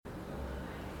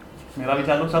मेरा भी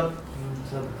चालू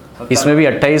सब इसमें भी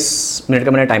 28 मिनट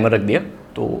का मैंने टाइमर रख दिया,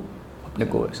 तो अपने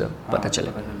को ऐसा पता चले।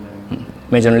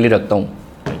 मैं जनरली रखता हूँ।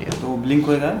 तो ब्लिंक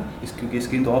होएगा क्योंकि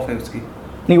स्क्रीन तो ऑफ है उसकी।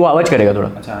 नहीं, वो आवाज़ करेगा थोड़ा।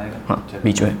 अच्छा आएगा। हाँ,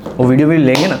 बीच में वो वीडियो भी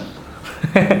लेंगे ना।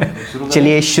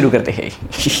 चलिए शुरू करते हैं।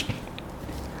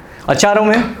 अच्छा आ रहा हूँ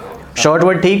मैं, शॉर्ट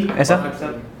वर्ड ठीक ऐसा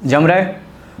जम रहा है,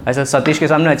 ऐसा सतीश के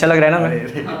सामने अच्छा लग रहा है ना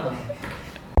मैं।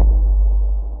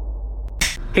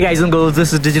 Hey guys and girls,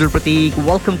 this is Digital Pratik.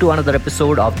 Welcome to another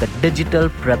episode of the Digital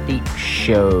Pratik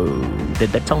Show.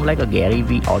 Did that sound like a Gary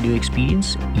Vee audio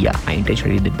experience? Yeah, I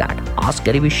intentionally did that. Ask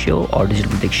Gary Vee Show or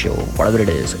Digital Pratik Show, whatever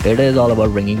it is all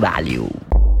about bringing value.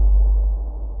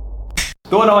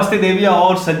 तो नमस्ते देविया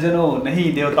और सज्जनों,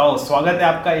 नहीं देवताओं, स्वागत है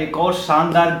आपका एक और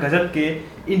शानदार गजब के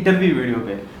इंटरव्यू वीडियो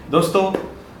पे। दोस्तों,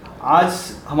 आज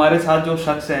हमारे साथ जो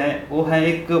शख्स हैं वो है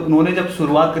उन्होंने जब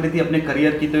शुरुआत करी थी अपने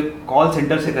करियर की तो एक कॉल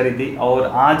सेंटर से करी थी, और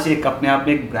आज एक अपने आप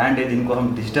में एक ब्रांड है जिनको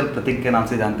हम डिजिटल प्रतीक के नाम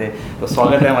से जानते हैं। तो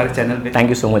स्वागत है हमारे चैनल पे। Thank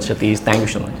you so much Satish, thank you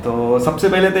so much. तो सबसे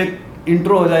पहले तो एक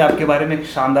इंट्रो हो जाए आपके बारे में, एक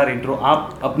शानदार इंट्रो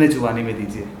आप अपने जुबानी में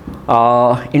दीजिए।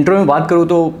 इंट्रो में बात करूँ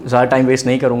तो ज़्यादा टाइम वेस्ट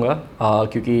नहीं करूँगा,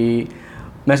 क्योंकि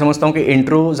मैं समझता हूँ कि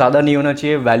इंट्रो ज़्यादा नहीं होना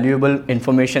चाहिए, वैल्यूएबल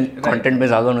इन्फॉर्मेशन कंटेंट में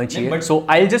ज़्यादा होना चाहिए। So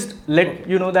I just let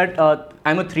you know that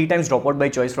I am a 3 times drop out by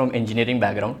choice from engineering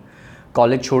background.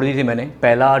 College छोड़ दी थी मैंने,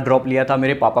 पहला ड्रॉप लिया था,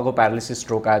 मेरे पापा को पैरालिसिस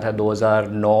स्ट्रोक आया था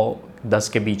 2009-10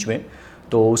 के बीच में,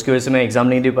 तो उसकी वजह से मैं एग्ज़ाम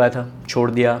नहीं दे पाया था, छोड़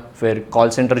दिया। फिर कॉल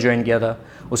सेंटर ज्वाइन किया था,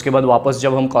 उसके बाद वापस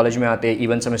जब हम कॉलेज में आते,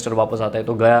 इवन सेमेस्टर वापस आता है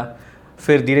तो गया।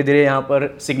 फिर धीरे धीरे यहाँ पर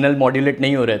सिग्नल मॉड्यूलेट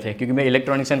नहीं हो रहे थे, क्योंकि मैं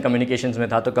इलेक्ट्रॉनिक्स एंड कम्युनिकेशंस में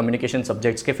था, तो कम्युनिकेशन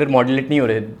सब्जेक्ट्स के फिर मॉड्यूलेट नहीं हो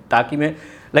रहे थे, ताकि मैं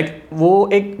वो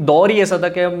एक दौर ही ऐसा था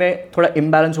कि मैं थोड़ा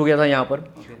इम्बैलेंस हो गया था यहाँ पर।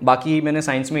 बाकी मैंने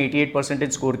साइंस में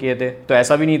 88% स्कोर किए थे, तो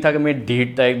ऐसा भी नहीं था कि मैं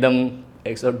ढीठ था एकदम,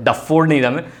 एक डफोर्ड नहीं था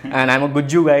मैं। And I am a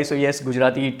Gujju guy, so yes,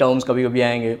 Gujarati terms कभी कभी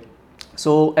आएंगे।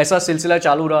 सो ऐसा सिलसिला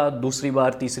चालू रहा, दूसरी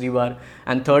बार, तीसरी बार,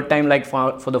 and third time like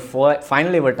for the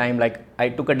final ever time like I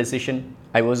took a decision,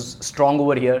 I was strong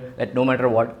over here that no matter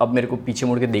what, अब मेरे को पीछे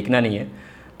मुड़ के देखना नहीं है।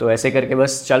 तो ऐसे करके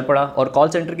बस चल पड़ा, और कॉल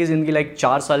सेंटर की ज़िंदगी लाइक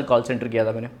 4 साल कॉल सेंटर किया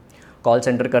था मैंने। कॉल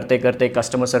सेंटर करते करते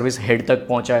कस्टमर सर्विस हेड तक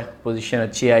पहुंचा है, पोजीशन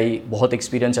अच्छी आई, बहुत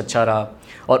एक्सपीरियंस अच्छा रहा,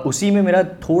 और उसी में मेरा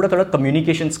थोड़ा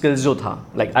कम्युनिकेशन स्किल्स जो था,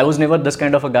 like I was never this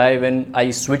kind of a guy when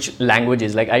I switch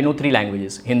languages, like I know 3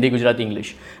 languages, Hindi, Gujarati,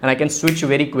 English, and I can switch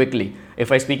very quickly.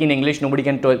 If I speak in English, nobody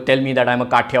can tell me that I am a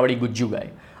Kathiawadi Gujju guy.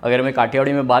 अगर मैं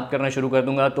काठियावाड़ी में बात करना शुरू कर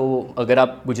दूंगा, तो अगर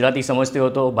आप गुजराती समझते हो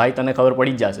तो भाई तने खबर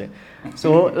पड़ी जासे।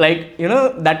 So like you know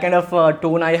that kind of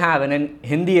tone I have, and in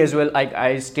Hindi as well.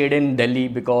 I stayed in Delhi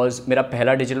because मेरा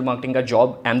पहला डिजिटल मार्केटिंग का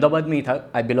जॉब अहमदाबाद में ही था।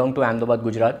 I belong to Ahmedabad,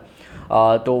 Gujarat.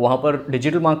 तो वहाँ पर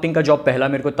डिजिटल मार्केटिंग का जॉब पहला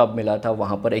मेरे को तब मिला था,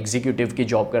 वहाँ पर एग्जीक्यूटिव की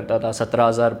जॉब करता था,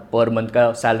 17,000 पर मंथ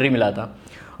का सैलरी मिला था।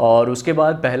 और उसके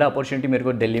बाद पहला अपॉर्चुनिटी मेरे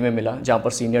को दिल्ली में मिला, जहाँ पर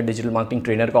सीनियर डिजिटल मार्केटिंग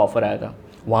ट्रेनर का ऑफर आया था।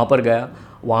 वहाँ पर गया,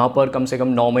 वहाँ पर कम से कम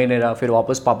 9 महीने रहा। फिर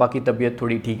वापस पापा की तबीयत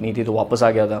थोड़ी ठीक नहीं थी, तो वापस आ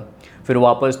गया था। फिर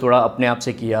वापस थोड़ा अपने आप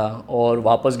से किया, और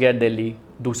वापस गया दिल्ली,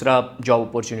 दूसरा जॉब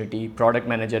अपॉर्चुनिटी प्रोडक्ट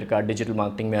मैनेजर का डिजिटल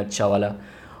मार्केटिंग में अच्छा वाला।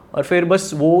 और फिर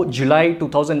बस वो जुलाई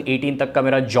 2018 तक का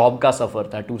मेरा जॉब का सफ़र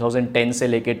था, 2010 से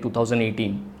लेके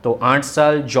 2018। तो 8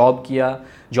 साल जॉब किया।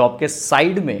 जॉब के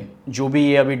साइड में जो भी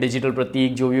ये अभी डिजिटल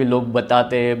प्रतीक जो भी लोग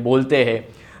बताते हैं, बोलते हैं,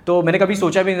 तो मैंने कभी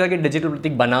सोचा भी नहीं था कि डिजिटल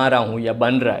प्रतीक बना रहा हूँ या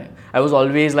बन रहा है। I was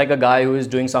always like a guy who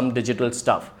is doing some digital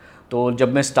stuff. तो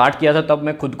जब मैं स्टार्ट किया था तब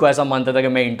मैं खुद को ऐसा मानता था कि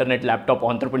मैं इंटरनेट लैपटॉप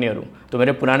एंटरप्रेन्योर हूँ। तो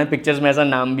मेरे पुराने पिक्चर्स में ऐसा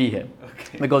नाम भी है,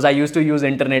 because I use to use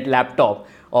internet laptop.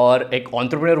 और एक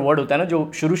एंटरप्रेन्योर वर्ड होता है ना,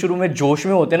 जो शुरू में जोश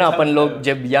में होते हैं ना अपन लोग,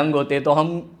 जब यंग होते हैं, तो हम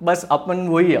बस अपन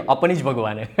वही है, अपन ही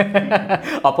भगवान है।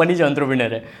 अपन ही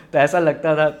एंटरप्रेन्योर है, तो ऐसा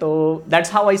लगता था। तो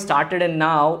that's how I started. And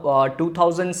now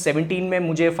 2017 में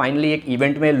मुझे फाइनली एक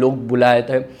इवेंट में लोग बुलाए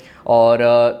थे, और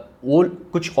वो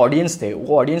कुछ ऑडियंस थे,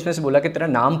 वो ऑडियंस में से बोला कि तेरा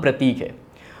नाम प्रतीक है।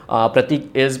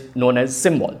 Prateek is known as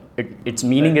symbol, it's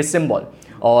meaning is symbol,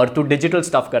 और तू डिजिटल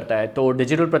स्टफ़ करता है, तो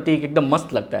डिजिटल प्रतीक एकदम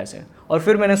मस्त लगता है ऐसे। और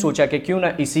फिर मैंने सोचा कि क्यों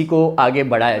ना इसी को आगे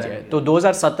बढ़ाया जाए। तो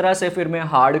 2017 से फिर मैं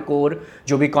हार्ड कोर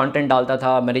जो भी कंटेंट डालता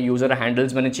था, मेरे यूज़र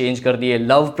हैंडल्स मैंने चेंज कर दिए,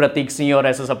 लव प्रतीक सिंह और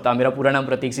ऐसा सब था। मेरा पूरा नाम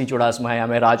प्रतीक सिंह चुड़ासमा है,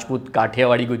 मैं राजपूत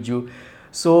काठियावाड़ी गुज्जू।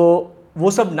 सो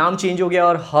वो सब नाम चेंज हो गया,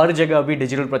 और हर जगह अभी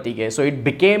डिजिटल प्रतीक है। So it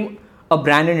became a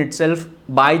brand in itself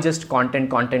by just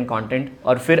content.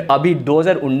 और फिर अभी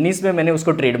 2019 में मैंने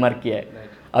उसको ट्रेडमार्क किया है।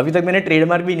 अभी तक मैंने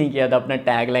ट्रेडमार्क भी नहीं किया था अपना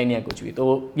टैगलाइन या कुछ भी।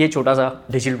 तो ये छोटा सा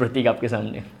डिजिटल प्रतीक आपके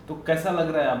सामने। तो कैसा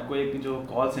लग रहा है आपको, एक जो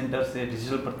कॉल सेंटर से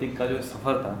डिजिटल प्रतीक का जो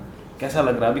सफ़र था, कैसा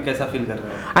लग रहा है अभी, कैसा फील कर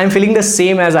रहे हो? I am feeling the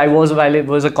same as I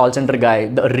was a call center guy.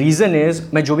 The reason is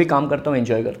मैं जो भी काम करता हूँ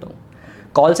एंजॉय करता हूँ।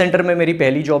 कॉल सेंटर में मेरी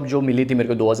पहली जॉब जो मिली थी मेरे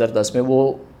को 2010 में,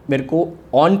 वो मेरे को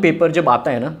ऑन पेपर जब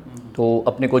आता है ना, तो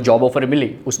अपने को जॉब ऑफर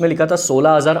मिली, उसमें लिखा था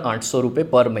 16,800 रुपये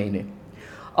पर महीने।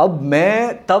 अब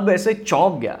मैं तब ऐसे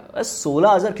चौंक गया,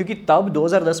 16,000, क्योंकि तब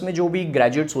 2010 में जो भी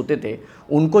ग्रेजुएट्स होते थे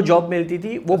उनको जॉब मिलती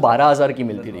थी वो 12,000 की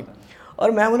मिलती थी।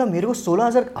 और मैं बोला मेरे को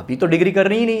 16,000, अभी तो डिग्री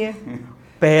करनी ही नहीं है।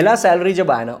 पहला सैलरी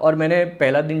जब आया ना, और मैंने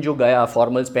पहला दिन जो गया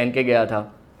फॉर्मल्स पहन के गया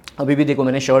था, अभी भी देखो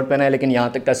मैंने शर्ट पहना है लेकिन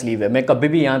यहाँ तक का स्लीव है, मैं कभी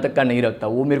भी यहाँ तक का नहीं रखता,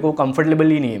 वो मेरे को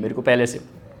कंफर्टेबल ही नहीं है मेरे को पहले से।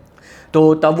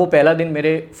 तो तब वो पहला दिन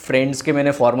मेरे फ्रेंड्स के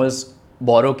मैंने फॉर्मल्स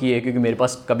बोरो किए, क्योंकि मेरे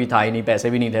पास कभी था ही नहीं, पैसे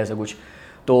भी नहीं थे ऐसा कुछ।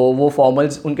 तो वो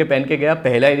फॉर्मल्स उनके पहन के गया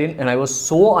पहला ही दिन, and I was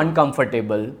so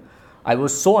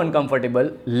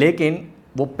uncomfortable. लेकिन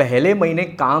वो पहले महीने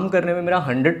काम करने में मेरा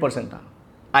 100% था।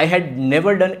 I had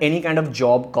never done any kind of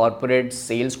job, corporate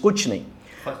sales, कुछ नहीं,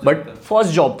 बट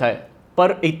फर्स्ट जॉब था।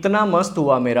 पर इतना मस्त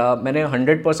हुआ मेरा, मैंने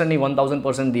 100% नहीं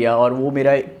 1000% दिया, और वो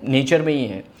मेरा नेचर में ही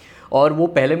है। और वो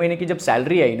पहले महीने की जब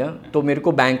सैलरी आई ना, तो मेरे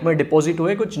को बैंक में डिपॉजिट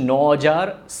हुए कुछ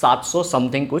 9,700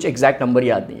 समथिंग, कुछ एग्जैक्ट नंबर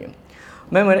याद नहीं है।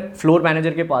 मैं मेरे फ्लोर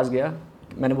मैनेजर के पास गया,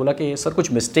 मैंने बोला कि सर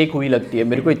कुछ मिस्टेक हुई लगती है,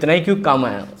 मेरे को इतना ही क्यों कम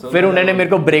आया। फिर उन्होंने मेरे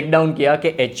को ब्रेक डाउन किया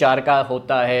कि HR का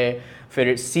होता है,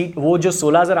 फिर वो जो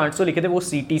 16,800 लिखे थे वो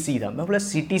CTC था। मैं बोला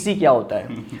CTC क्या होता है?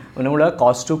 उन्होंने बोला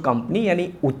कॉस्ट टू कंपनी, यानी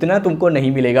उतना तुमको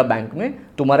नहीं मिलेगा बैंक में,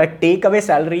 तुम्हारा take away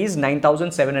salary is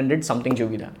 9,700 something जो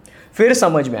भी था। फिर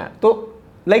समझ में आया, तो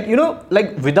like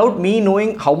without me knowing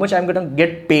how much I'm gonna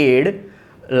get paid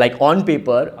like on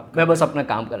paper, मैं बस अपना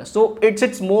काम करा। So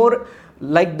it's more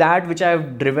like that which I have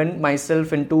driven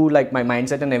myself into, like my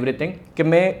mindset and everything, कि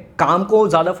मैं काम को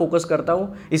ज़्यादा फोकस करता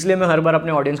हूँ। इसलिए मैं हर बार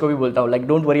अपने ऑडियंस को भी बोलता हूँ like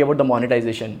don't worry about the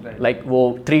monetization, like वो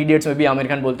 3 Idiots में भी आमिर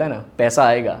खान बोलता है ना, पैसा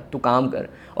आएगा तू काम कर,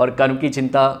 और कर्म की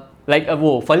चिंता, लाइक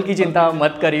वो फल की चिंता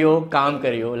मत करियो, काम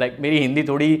करियो। लाइक मेरी हिंदी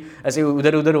थोड़ी ऐसे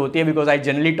उधर उधर होती है, because I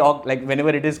generally talk like when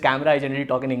ever it is camera I generally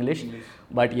talk in English,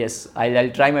 but yes I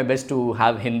try my best to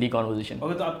have Hindi conversation.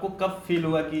 Okay, तो आपको कब फील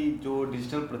हुआ कि जो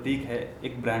डिजिटल प्रतीक है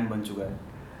एक ब्रांड बन चुका है?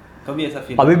 कभी ऐसा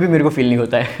फील? अभी भी मेरे को फील नहीं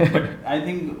होता है, बट आई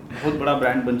थिंक बहुत बड़ा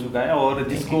ब्रांड बन चुका है, और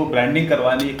जिसको ब्रांडिंग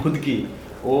करवानी है खुद की,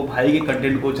 वो भाई के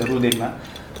कंटेंट को जरूर देखना।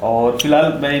 और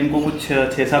फिलहाल मैं इनको कुछ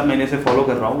 6-7 महीने से फॉलो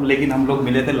कर रहा हूँ, लेकिन हम लोग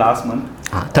मिले थे लास्ट मंथ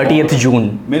 30th जून।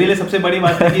 मेरे लिए सबसे बड़ी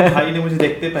बात है कि भाई ने मुझे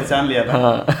देखते पहचान लिया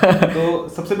था। तो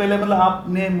सबसे पहले मतलब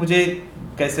आपने मुझे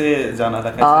कैसे जाना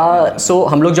था? सो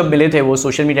हम लोग जब मिले थे वो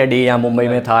सोशल मीडिया डे यहाँ मुंबई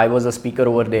में था, I was a speaker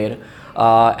over there,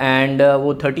 and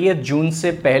वो 30th जून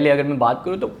से पहले अगर मैं बात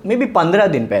करूँ तो मे बी 15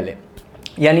 दिन पहले,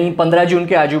 यानी 15 जून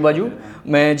के आजू बाजू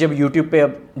मैं जब YouTube पे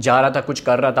अब जा रहा था, कुछ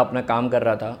कर रहा था, अपना काम कर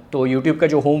रहा था, तो YouTube का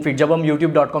जो होम फीड, जब हम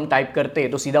youtube.com टाइप करते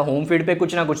तो सीधा होम फीड पे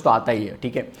कुछ ना कुछ तो आता ही है,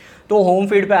 ठीक है। तो होम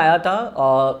फीड पे आया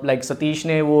था लाइक सतीश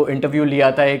ने वो इंटरव्यू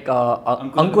लिया था एक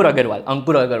अंकुर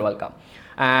अग्रवाल का,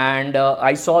 and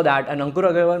I saw that, and अंकुर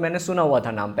अग्रवाल मैंने सुना हुआ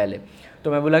था नाम पहले,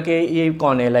 तो मैं बोला कि ये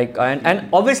कौन है, लाइक एंड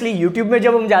ऑब्वियसली यूट्यूब में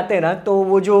जब हम जाते हैं ना, तो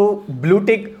वो जो blue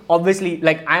tick, obviously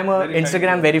like I am a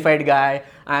Instagram verified guy,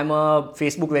 I am a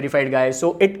Facebook verified guy,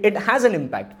 so it has an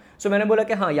impact. सो मैंने बोला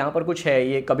कि हाँ यहाँ पर कुछ है,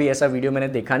 ये कभी ऐसा वीडियो मैंने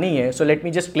देखा नहीं है, so let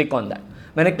me just click on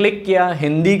that. मैंने क्लिक किया,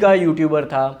 हिंदी का यूट्यूबर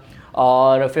था,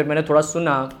 और फिर मैंने थोड़ा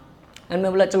सुना, एंड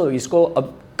मैं बोला चलो इसको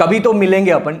अब कभी तो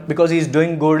मिलेंगे अपन, because he is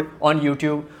doing good on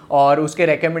YouTube. और उसके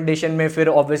रिकमेंडेशन में फिर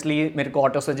ऑब्वियसली मेरे को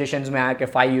ऑटो सजेशंस में आया कि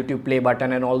 5 YouTube play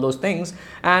button and all those things,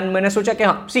 and मैंने सोचा कि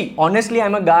हाँ सी ऑनेस्टली आई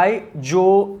एम अ गाय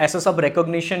जो ऐसा सब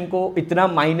रिकॉग्निशन को इतना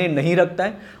मायने नहीं रखता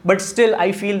है, but still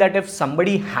I feel that if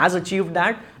somebody has achieved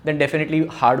that then definitely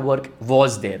hard work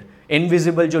was there.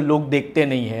 Invisible जो लोग देखते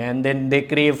नहीं हैं, and then they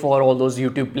crave for all those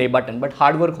YouTube play button, but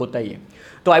hard work होता ही है।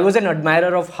 तो I was an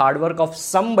admirer of hard work of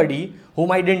somebody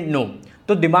whom I didn't know.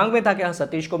 तो दिमाग में था कि हाँ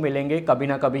सतीश को मिलेंगे कभी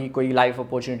ना कभी, कोई लाइफ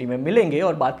अपॉर्चुनिटी में मिलेंगे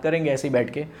और बात करेंगे ऐसे ही बैठ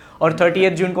के। और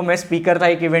 30th जून को मैं स्पीकर था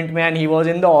एक इवेंट में, and he was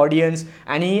in the audience,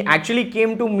 and he actually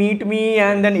came to meet me,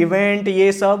 and then event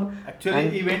ये सब।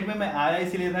 एक्चुअली इवेंट में मैं आया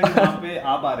इसीलिए था कि वहाँ पे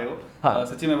आप आ रहे हो। हाँ।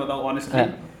 सच्ची में बताऊँ ऑनेस्टली,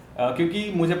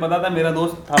 क्योंकि मुझे पता था, मेरा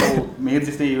दोस्त था वो मेहर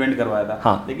जिसने इवेंट करवाया था।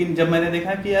 हाँ। लेकिन जब मैंने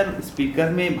देखा कि यार स्पीकर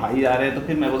में भाई आ रहे हैं, तो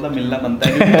फिर मैं बोलता मिलना बनता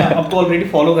है, क्योंकि मैं आपको ऑलरेडी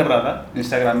फॉलो कर रहा था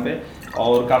इंस्टाग्राम पे,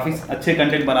 और काफ़ी अच्छे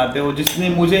कंटेंट बनाते हो, जिसने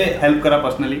मुझे हेल्प करा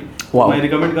पर्सनली। मैं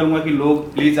रिकमेंड करूंगा कि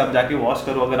लोग प्लीज़ आप जाके वॉच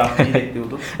करो अगर आप नहीं देखते हो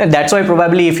तो। That's why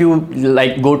probably if you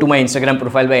like go to my Instagram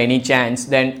profile by any chance,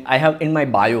 then I have in my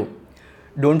bio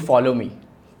don't follow me,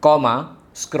 comma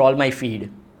scroll my feed.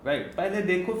 Right, पहले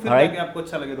देखो फिर जाके आपको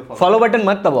अच्छा लगे तो फॉलो बटन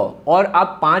मत दबाओ। और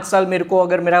आप 5 साल मेरे को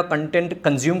अगर मेरा कंटेंट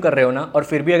कंज्यूम कर रहे हो ना, और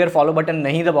फिर भी अगर फॉलो बटन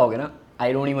नहीं दबाओगे ना,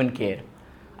 I don't even care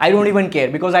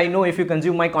because I know if you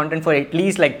consume my content for at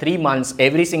least like 3 months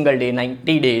every single day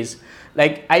 90 days,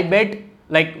 like I bet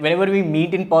like whenever we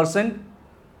meet in person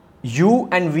you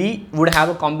and we would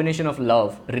have a combination of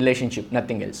love, relationship,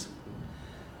 nothing else.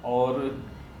 और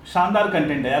शानदार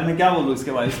content है यार, मैं क्या बोलूँ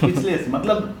इसके बारे में, स्पीचलेस।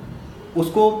 मतलब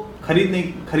उसको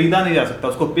खरीदा नहीं जा सकता,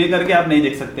 उसको पे करके आप नहीं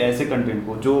देख सकते ऐसे कंटेंट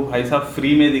को जो भाई साहब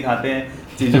फ्री में दिखाते हैं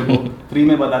चीज़ों को, फ्री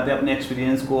में बताते हैं अपने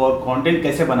एक्सपीरियंस को और कंटेंट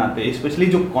कैसे बनाते हैं। स्पेशली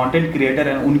जो कंटेंट क्रिएटर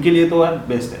हैं उनके लिए तो यार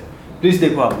बेस्ट है, प्लीज़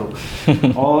देखो आप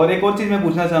लोग। और एक और चीज़ मैं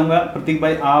पूछना चाहूँगा प्रतीक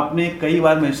भाई, आपने कई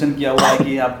बार मेंशन किया हुआ है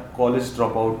कि आप कॉलेज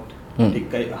ड्रॉप आउट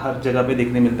हर जगह पे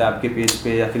देखने मिलता है, आपके पेज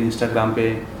पे या फिर इंस्टाग्राम पे,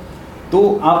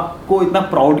 तो आपको इतना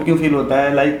प्राउड क्यों फील होता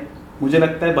है? लाइक मुझे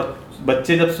लगता है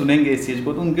बच्चे जब सुनेंगे इस चीज़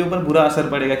को तो उनके ऊपर बुरा असर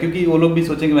पड़ेगा, क्योंकि वो लोग भी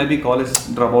सोचेंगे मैं भी कॉलेज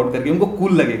ड्रॉप आउट करके, उनको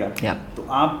कूल लगेगा। तो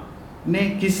आपने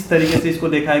किस तरीके से इसको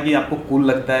देखा है कि आपको कूल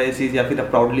लगता है ये चीज़, या फिर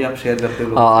प्राउडली आप शेयर करते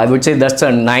हो? I would say that's a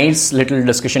nice little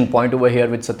discussion point over here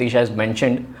with Satish has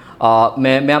mentioned.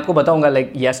 मैं आपको बताऊंगा,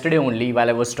 like yesterday only while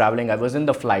I was travelling, I was in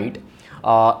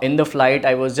the flight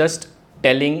I was just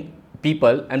telling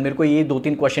people, and मेरे को ये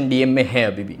 2-3 question DM में है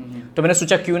अभी भी, तो मैंने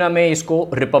सोचा क्यों ना मैं इसको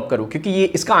रिप अप करूँ, क्योंकि ये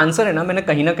इसका आंसर है ना मैंने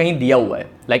कहीं दिया हुआ है,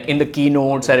 like in the key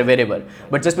notes और wherever,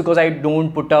 but just because I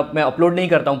don't put up, मैं अपलोड नहीं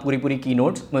करता हूँ पूरी की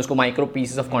नोट्स, मैं उसको माइक्रो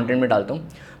पीसेस ऑफ कंटेंट में डालता हूँ।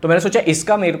 तो मैंने सोचा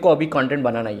इसका मेरे को अभी कंटेंट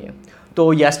बनाना ही है,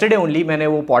 तो येस्टरडे ओनली मैंने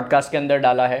वो पॉडकास्ट के अंदर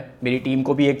डाला है, मेरी टीम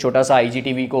को भी एक छोटा सा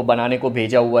IGTV को बनाने को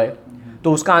भेजा हुआ है,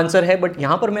 तो उसका आंसर है। बट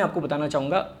यहाँ पर मैं आपको बताना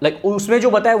चाहूँगा, लाइक उसमें जो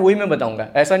बताया वही मैं बताऊँगा,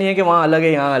 ऐसा नहीं है कि वहाँ अलग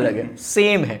है यहाँ अलग है,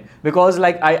 सेम है, because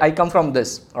like I come from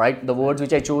this, right, the words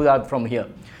which I choose are from here.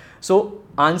 So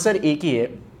answer एक ही है,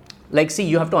 like C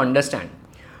you have to understand,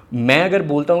 मैं अगर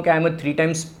बोलता हूँ कि आई am a 3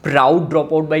 times proud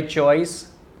drop out by choice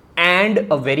and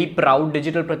a very proud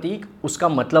digital प्रतीक, उसका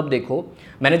मतलब देखो,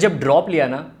 मैंने जब ड्रॉप लिया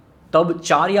ना तब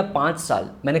 4 या 5 साल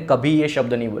मैंने कभी ये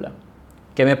शब्द नहीं बोला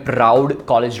कि मैं प्राउड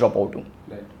कॉलेज ड्रॉप आउट हूँ।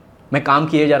 मैं काम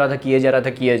किए जा रहा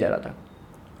था,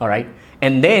 alright,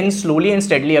 and then slowly and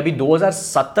steadily अभी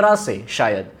 2017 से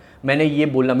शायद मैंने ये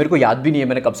बोलना, मेरे को याद भी नहीं है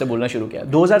मैंने कब से बोलना शुरू किया,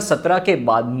 2017 के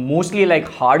बाद मोस्टली लाइक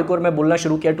हार्डकोर मैं बोलना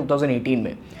शुरू किया 2018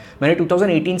 में, मैंने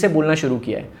 2018 से बोलना शुरू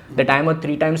किया है that I am a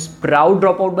 3 times proud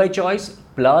drop out by choice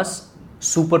plus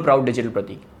super proud digital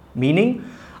Prateek. Meaning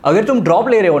अगर तुम ड्रॉप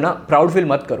ले रहे हो ना, प्राउड फील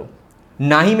मत करो,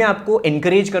 ना ही मैं आपको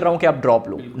एनकरेज कर रहा हूँ कि आप drop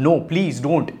low, no please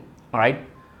don't, right.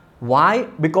 Why?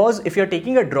 Because if you're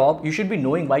taking a drop, you should be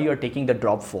knowing why you are taking the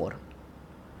drop for.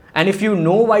 And if you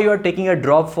know why you are taking a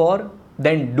drop for,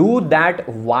 then do that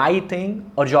why thing,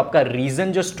 और जो आपका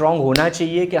reason जो strong होना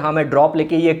चाहिए कि हाँ मैं drop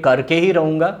लेके ये करके ही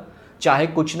रहूँगा चाहे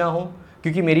कुछ ना हो,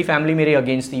 क्योंकि मेरी फैमिली मेरे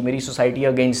अगेंस्ट थी, मेरी सोसाइटी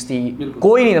अगेंस्ट थी,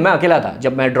 कोई नहीं था, मैं अकेला था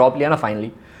जब मैं ड्रॉप लिया ना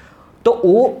फाइनली। तो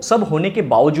वो सब होने के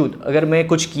बावजूद अगर मैं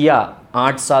कुछ किया,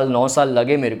 8 साल 9 साल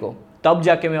लगे मेरे को, तब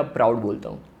जाके मैं अब प्राउड बोलता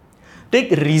हूँ। तो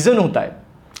एक रीज़न होता है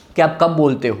कि आप कब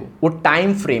बोलते हो, वो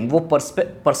टाइम फ्रेम, वो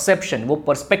परसेप्शन, वो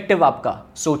पर्सपेक्टिव आपका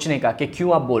सोचने का कि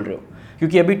क्यों आप बोल रहे हो।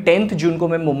 क्योंकि अभी 10th जून को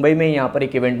मैं मुंबई में यहाँ पर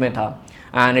एक इवेंट में था,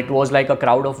 and it was like a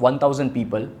crowd of 1000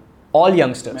 people, all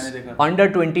youngsters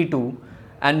under 22,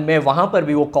 and मैं वहाँ पर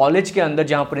भी वो कॉलेज के अंदर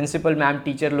जहाँ प्रिंसिपल मैम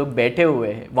टीचर लोग बैठे हुए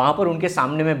हैं, वहाँ पर उनके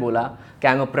सामने मैं बोला कि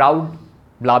आई am a proud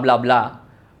blah blah blah,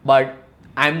 but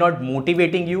I am not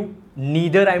motivating you,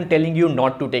 neither I am telling you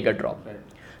not to take a drop.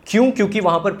 क्यों? क्योंकि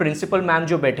वहाँ पर प्रिंसिपल मैम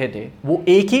जो बैठे थे वो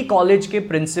एक ही कॉलेज के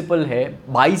प्रिंसिपल है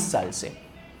 22 साल से।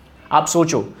 आप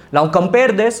सोचो, now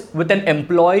compare this with N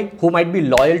employ who might be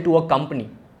loyal to a company,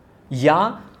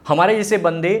 या हमारे जैसे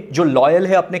बंदे जो लॉयल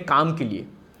है अपने काम के लिए।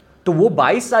 तो वो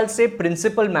 22 साल से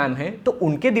प्रिंसिपल मैम है, तो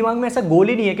उनके दिमाग में ऐसा गोल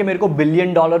ही नहीं है कि मेरे को $1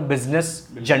 बिलियन बिजनेस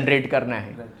जनरेट करना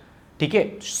है, ठीक है।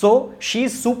 So she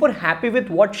is super happy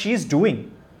with what she is doing.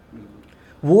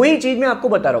 वही चीज मैं आपको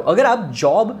बता रहा हूं, अगर आप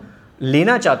जॉब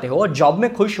लेना चाहते हो और जॉब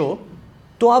में खुश हो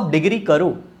तो आप डिग्री करो,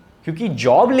 क्योंकि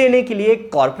जॉब लेने के लिए,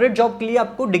 कॉर्पोरेट जॉब के लिए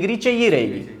आपको डिग्री चाहिए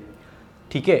रहेगी,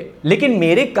 ठीक है। लेकिन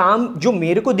मेरे काम जो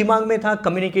मेरे को दिमाग में था,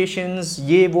 कम्युनिकेशंस,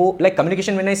 ये वो, लाइक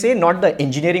कम्युनिकेशन मैंने से नॉट द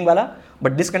इंजीनियरिंग वाला,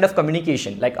 but this kind of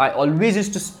communication, like I always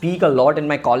used to speak a lot in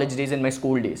my college days, in my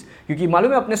school days. क्योंकि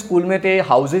मालूम है अपने स्कूल में थे,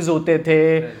 हाउसेज होते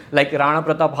थे, like Rana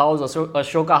Pratap house,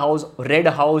 Ashoka house, red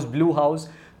house, blue house.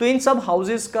 तो इन सब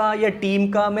हाउसेस का या टीम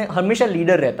का मैं हमेशा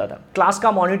लीडर रहता था, क्लास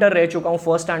का मॉनिटर रह चुका हूँ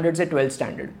 1st स्टैंडर्ड से 12th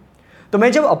स्टैंडर्ड। तो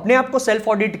मैं जब अपने आप को सेल्फ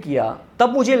ऑडिट किया,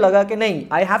 तब मुझे लगा कि नहीं,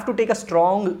 I have to take a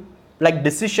strong like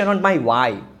decision on my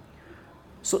Y.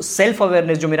 So self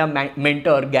awareness, जो मेरा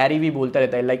मेंटर गैरी भी बोलता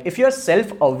रहता है, like if you are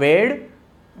self aware,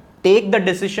 take the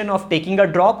decision of taking a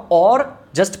drop और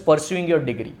just pursuing your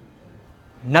degree,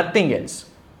 nothing else.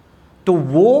 तो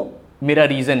वो मेरा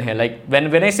रीजन है, लाइक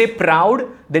व्हेन आई से proud,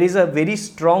 there is a very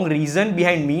strong reason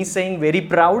behind me saying very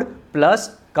proud, plus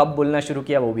कब बोलना शुरू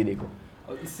किया वो भी देखो।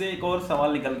 और इससे एक और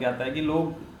सवाल निकल के आता है कि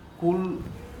लोग कूल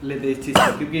लेते हैं इस चीज़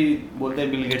को, क्योंकि बोलते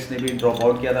हैं बिल गेट्स ने भी ड्रॉप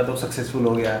आउट किया था तो सक्सेसफुल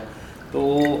हो गया है।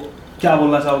 तो क्या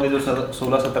बोलना चाहोगे जो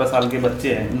 16-17 साल के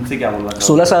बच्चे हैं, उनसे क्या बोलना चाहोगे?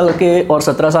 16 साल के और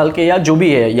 17 साल के या जो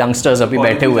भी है यंगस्टर्स अभी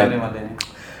बैठे हुए हैं,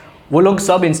 वो लोग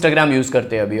सब इंस्टाग्राम यूज़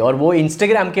करते हैं अभी, और वो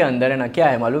इंस्टाग्राम के अंदर है ना, क्या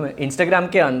है मालूम है, इंस्टाग्राम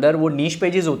के अंदर वो नीश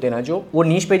पेजेस होते हैं ना, जो वो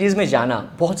नीश पेजेस में जाना,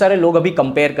 बहुत सारे लोग अभी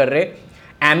कंपेयर कर रहे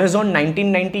हैं। अमेजॉन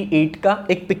 1998 का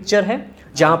एक पिक्चर है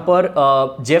जहाँ पर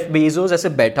जेफ बेजोस ऐसे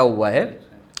बैठा हुआ है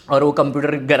और वो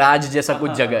कंप्यूटर गराज जैसा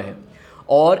कुछ जगह है,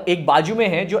 और एक बाजू में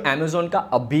है जो अमेजॉन का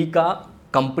अभी का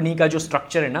कंपनी का जो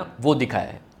स्ट्रक्चर है ना वो दिखाया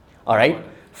है। ऑलराइट,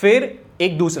 फिर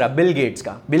एक दूसरा बिल गेट्स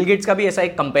का भी ऐसा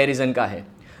एक कंपैरिजन का है।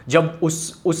 जब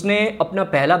उसने अपना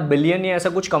पहला बिलियन या ऐसा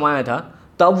कुछ कमाया था,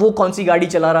 तब वो कौन सी गाड़ी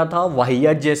चला रहा था,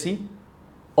 वाहियात जैसी,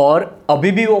 और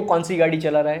अभी भी वो कौन सी गाड़ी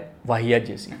चला रहा है, वाहियात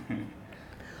जैसी।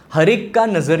 हर एक का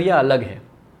नज़रिया अलग है,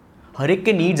 हर एक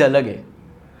के नीड्स अलग है।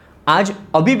 आज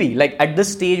अभी भी like at the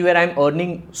stage where I am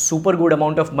earning super good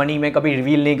amount of money, मैं कभी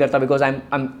रिवील नहीं करता because I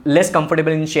M less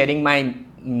comfortable in sharing my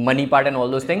money part and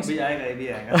all those things.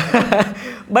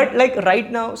 But like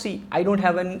right now see I don't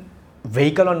have an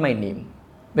vehicle on my name.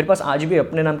 मेरे पास आज भी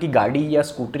अपने नाम की गाड़ी या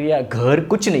स्कूटर या घर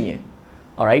कुछ नहीं है।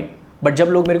 ऑलराइट, बट जब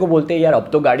लोग मेरे को बोलते हैं यार अब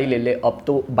तो गाड़ी ले ले, अब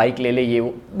तो बाइक ले ले, ये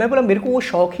वो, मैं बोला मेरे को वो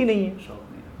शौक ही नहीं है।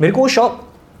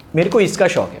 मेरे को इसका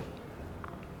शौक है।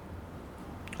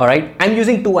 Alright, I am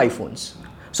using 2 iPhones।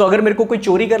 सो अगर मेरे को कोई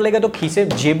चोरी कर लेगा तो खीसे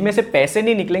जेब में से पैसे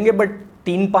नहीं निकलेंगे, बट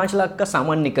 3-5 लाख का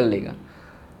सामान निकल लेगा।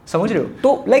 समझ रहे हो?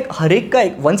 तो लाइक हर एक का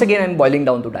एक, once again I am boiling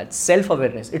down to that self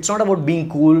awareness. It's not about being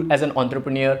cool as an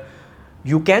entrepreneur.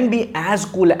 You can be as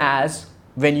cool as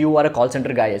when you are a call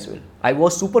center guy as well. I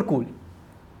was super cool.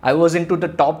 I was into the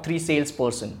top 3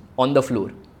 salesperson on the floor.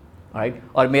 Alright?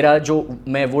 और मेरा जो,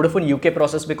 मैं Vodafone UK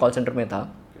process पे call centre में था,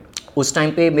 उस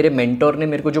time पे मेरे मेंटोर ने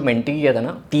मेरे को जो मेंटी किया था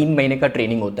ना, 3 महीने का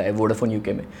ट्रेनिंग होता है वोडाफोन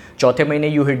यूके में। चौथे महीने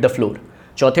यू हिट द फ्लोर।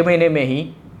 चौथे महीने में ही,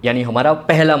 यानी हमारा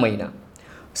पहला महीना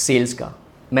सेल्स का,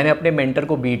 मैंने अपने मेंटर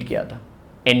को बीट किया था।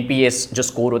 NPS जो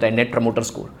स्कोर होता है, net promoter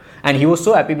score, and he was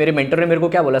so happy. मेरे मेंटर ने मेरे को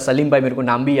क्या बोला, सलीम भाई, मेरे को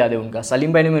नाम भी याद है उनका,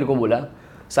 सलीम भाई ने मेरे को बोला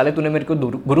साले तूने मेरे को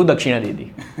गुरु दक्षिणा दे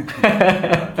दी।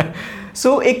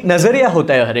 सो एक नज़रिया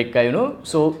होता है हर एक का, you know.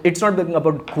 So it's not become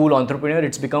about cool entrepreneur,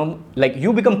 it's become like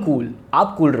you become cool.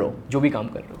 आप कूल रहो जो भी काम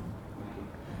कर रहे हो।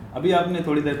 अभी आपने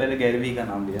थोड़ी देर पहले गैरी वी का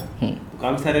नाम लिया, तो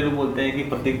काफ़ी सारे लोग बोलते हैं कि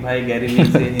प्रतीक भाई गैरी वी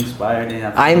से इंस्पायर्ड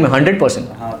है। I am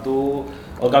 100%। हाँ, तो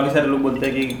और काफ़ी सारे लोग बोलते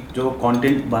हैं कि जो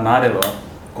कंटेंट बना रहे हो आप,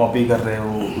 कॉपी कर रहे हो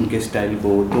उनके स्टाइल को,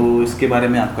 तो इसके बारे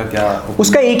में आपका क्या?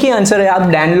 उसका एक ही आंसर है, आप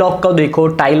डैन लॉक को देखो,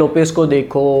 टाई लोपेस को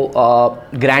देखो,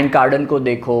 ग्रैंड कार्डन को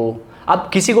देखो, आप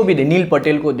किसी को भी नील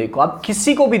पटेल को देखो, आप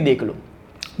किसी को भी देख लो,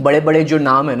 बड़े बड़े जो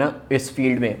नाम है ना इस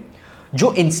फील्ड में,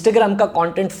 जो इंस्टाग्राम का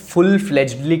कंटेंट फुल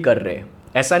फ्लेज्डली कर रहे हैं।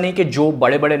 ऐसा नहीं कि जो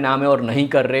बड़े बड़े नाम है और नहीं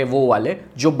कर रहे, वो वाले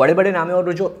जो बड़े बड़े नाम है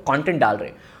और जो कंटेंट डाल रहे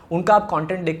हैं, उनका आप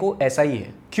कंटेंट देखो, ऐसा ही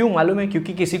है। क्यों मालूम है?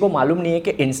 क्योंकि किसी को मालूम नहीं है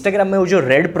कि इंस्टाग्राम में वो जो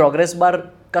रेड प्रोग्रेस बार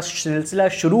का सिलसिला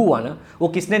शुरू हुआ ना, वो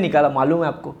किसने निकाला मालूम है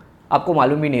आपको? आपको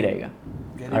मालूम भी नहीं रहेगा।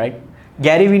 राइट,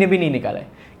 गैरी वी ने भी नहीं निकाला है।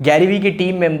 गैरी वी के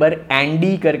टीम मेंबर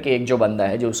एंडी करके एक जो बंदा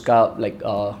है, जो उसका लाइक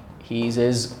ही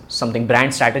इज समथिंग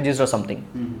ब्रांड स्ट्रैटेजिस्ट और समथिंग,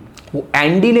 वो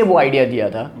एंडी ने वो आइडिया दिया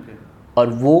था, और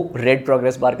वो रेड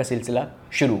प्रोग्रेस बार का सिलसिला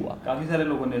शुरू हुआ। काफी सारे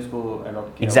लोगों ने इसको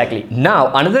अडॉप्ट किया। Exactly.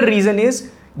 Now another reason is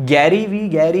Gary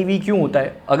Vee क्यों होता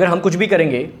है? अगर हम कुछ भी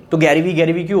करेंगे तो गैरी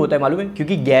वी क्यों होता है मालूम है?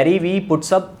 क्योंकि Gary Vee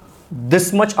puts up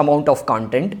this much amount of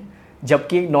content,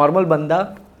 जबकि एक नॉर्मल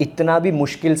बंदा इतना भी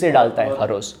मुश्किल से डालता है हर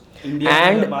रोज।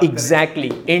 एंड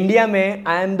एग्जैक्टली, इंडिया में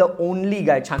I am the only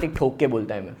guy, छाती ठोक के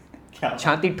बोलता है, मैं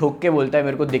छाती ठोक के बोलता है,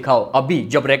 मेरे को दिखाओ। अभी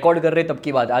जब रिकॉर्ड कर रहे तब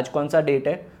की बात, आज कौन सा डेट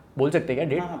है बोल सकते क्या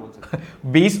डेट? बोल सकते।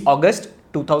 20 अगस्त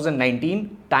 2019,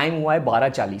 टाइम हुआ है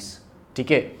 12:40।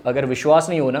 ठीक है, अगर विश्वास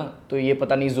नहीं हो ना तो ये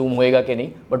पता नहीं जूम होएगा कि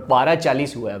नहीं, बट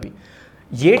 12:40 हुआ है अभी।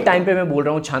 ये टाइम पे मैं बोल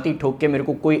रहा हूँ छाती ठोक के, मेरे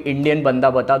को कोई इंडियन बंदा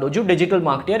बता दो जो डिजिटल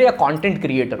मार्केटर या कंटेंट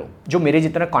क्रिएटर हो, जो मेरे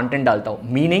जितना कंटेंट डालता हो।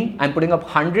 Meaning I am putting up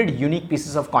 100 unique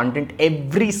pieces of content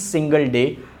every single day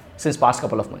since past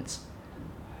couple of months.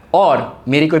 और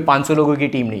मेरी कोई 500 लोगों की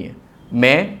टीम नहीं है,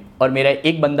 मैं और मेरा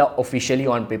एक बंदा ऑफिशियली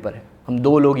ऑन पेपर है, हम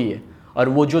 2 लोग ही है। और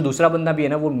वो जो दूसरा बंदा भी है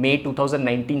ना, वो मई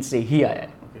 2019 से ही आया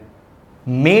है।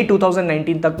 मई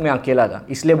 2019 तक मैं अकेला था,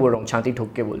 इसलिए बोल रहा हूँ, छाती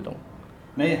ठोक के बोलता हूँ।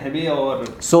 नहीं है भी, और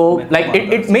so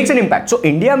like it makes an impact. So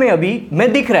India में अभी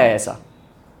मैं दिख रहा है ऐसा,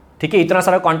 ठीक है, इतना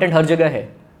सारा कंटेंट हर जगह है,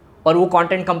 और वो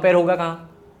कंटेंट कंपेयर होगा कहाँ?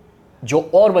 जो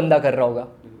और बंदा कर रहा होगा।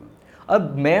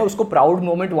 अब मैं उसको प्राउड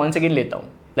मोमेंट वंस अगेन लेता हूँ,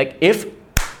 like if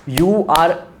you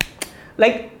are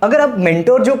like, अगर आप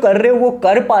मेंटोर जो कर रहे हो वो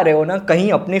कर पा रहे हो ना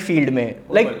कहीं अपने फील्ड में,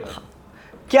 लाइक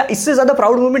क्या इससे ज़्यादा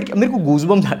प्राउड मोमेंट? मेरे को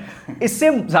गूज़बम्स था, इससे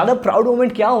ज़्यादा प्राउड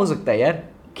मोमेंट क्या हो सकता है यार?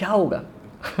 क्या होगा?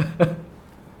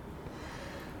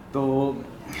 तो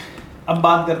अब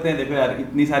बात करते हैं, देखो यार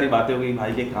इतनी सारी बातें हो गई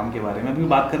भाई के काम के बारे में, अभी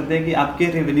बात करते हैं कि आपके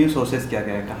रेवेन्यू सोर्सेज क्या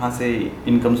क्या है, कहाँ से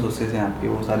इनकम सोर्सेज हैं आपके,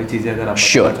 वो सारी चीज़ें अगर आप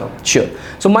बताना चाहो। Sure.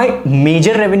 So my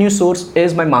major revenue source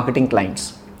is my marketing clients,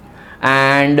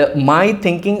 and my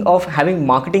thinking of having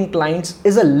marketing clients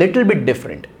is a little bit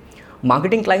different.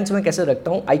 Marketing clients मैं कैसे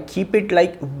रखता हूँ? I keep it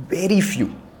like very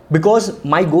few, because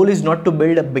my goal is not to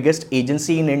build a biggest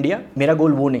agency in India. मेरा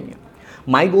goal वो नहीं है.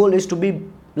 My goal is to be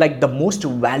like the most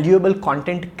valuable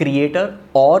content creator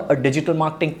or a digital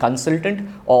marketing consultant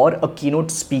or a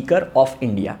keynote speaker of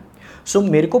India. So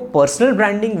मेरे को personal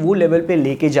branding वो level पे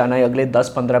लेके जाना है अगले 10,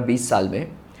 15, 20 साल में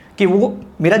कि वो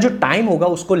मेरा जो टाइम होगा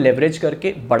उसको लेवरेज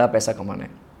करके बड़ा पैसा कमाना है.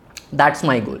 दैट्स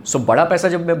माई गोल. सो बड़ा पैसा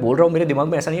जब मैं बोल रहा हूँ मेरे दिमाग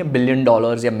में ऐसा नहीं है $1 billion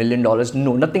या $1 million,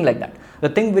 no, nothing like that.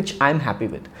 The thing which I am happy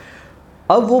with.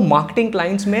 अब वो मार्केटिंग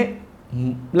क्लाइंट्स में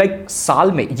लाइक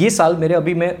साल में, ये साल मेरे,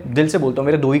 अभी मैं दिल से बोलता हूँ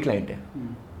मेरे 2 ही क्लाइंट हैं,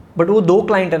 बट वो 2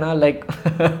 क्लाइंट है ना लाइक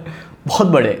बहुत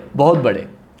बड़े.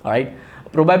 राइट,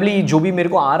 प्रोबेबली जो भी मेरे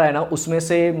को आ रहा है ना उसमें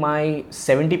से माई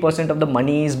 70% of the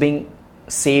money is being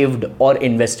saved और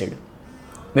इन्वेस्टेड.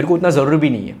 मेरे को उतना ज़रूरी भी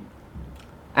नहीं है.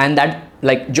 एंड दैट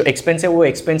लाइक जो एक्सपेंस है वो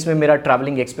एक्सपेंस में मेरा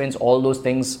travelling expense, all those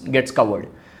things gets covered.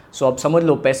 सो अब समझ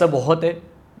लो पैसा बहुत है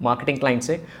मार्केटिंग क्लाइंट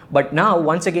से. But now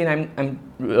once again I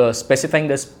am specifying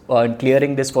this,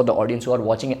 clearing this for the audience who are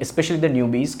watching, specially the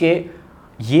newbies, के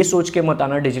ये सोच के मत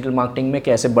आना डिजिटल मार्केटिंग में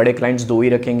कि ऐसे बड़े क्लाइंट्स 2 ही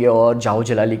रखेंगे और जाओ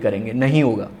जलाली करेंगे. नहीं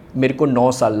होगा. मेरे को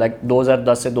 9 साल लाइक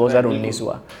 2010 से 2019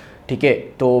 हुआ, ठीक है.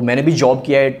 तो मैंने भी जॉब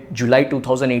किया है. जुलाई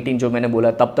 2018 जो मैंने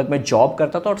बोला, तब तक मैं जॉब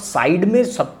करता था और साइड में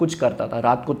सब कुछ करता था.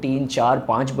 रात को 3, 4,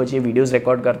 5 बजे वीडियोस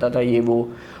रिकॉर्ड करता था, ये वो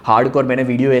हार्डकोर. मैंने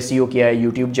वीडियो एसईओ किया है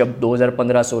यूट्यूब जब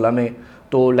 2015-16 में.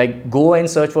 तो like go and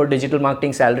search for digital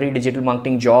marketing salary, digital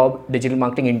marketing job, digital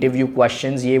marketing interview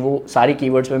questions, ये वो सारी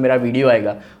कीवर्ड्स में मेरा वीडियो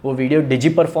आएगा. वो वीडियो डिजी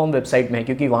परफॉर्म वेबसाइट में है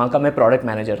क्योंकि वहाँ का मैं प्रोडक्ट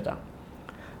मैनेजर था.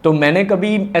 तो मैंने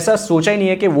कभी ऐसा सोचा ही नहीं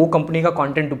है कि वो कंपनी का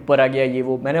कंटेंट ऊपर आ गया, ये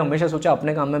वो. मैंने हमेशा सोचा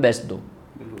अपने काम में बेस्ट दो,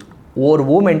 और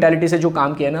वो मेंटालिटी से जो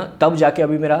काम किया ना, तब जाके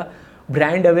अभी मेरा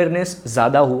ब्रांड अवेयरनेस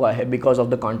ज़्यादा हुआ है बिकॉज ऑफ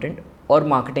द कंटेंट. और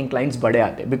मार्केटिंग क्लाइंट्स बड़े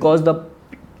आते हैं because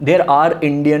there are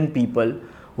Indian people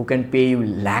who can pay you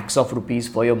lakhs of rupees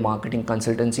for your marketing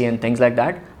consultancy and things like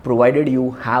that, provided you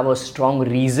have a strong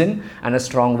reason and a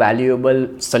strong valuable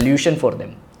solution for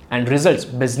them. And results,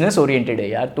 business oriented है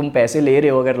यार. तुम पैसे ले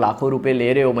रहे हो, अगर लाखों रुपए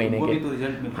ले रहे हो महीने के,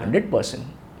 100%.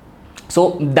 So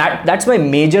that's my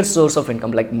major source of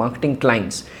income, like marketing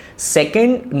clients.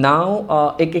 Second, now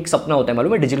एक सपना होता है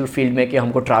मालूम है डिजिटल फील्ड में कि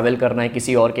हमको ट्रैवल करना है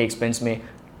किसी और के एक्सपेंस में.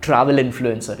 Travel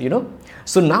influencer, you know.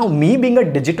 So now me being a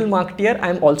digital marketeer, I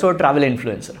am also a travel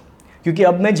influencer. क्योंकि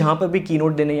अब मैं जहाँ पर भी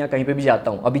कीनोट देने या कहीं पे भी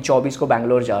जाता हूँ, अभी 24 को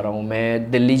बैंगलोर जा रहा हूँ,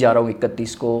 मैं दिल्ली जा रहा हूँ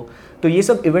 31 को. तो ये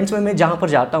सब इवेंट्स में मैं जहाँ पर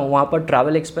जाता हूँ वहाँ पर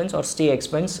ट्रैवल एक्सपेंस और stay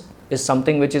expense is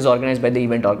something which is organise by the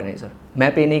event organiser.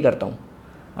 मैं पे नहीं करता हूँ.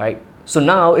 Right. So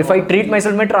now if I treat my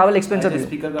self, मैं ट्रैवल एक्सपेंस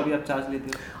स्पीकर का भी आप चार्ज लेते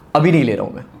हो? अभी नहीं ले रहा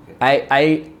हूँ मैं.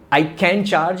 I can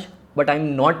charge but I'm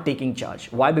not taking charge.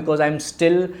 Why? Because I'm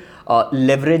still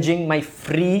leveraging my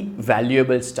free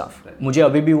valuable stuff. मुझे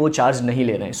अभी भी वो चार्ज नहीं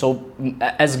लेना है. So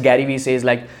as Gary Vee says,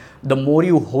 like the more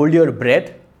you hold your breath,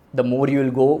 the more you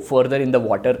will go further in the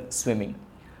water swimming.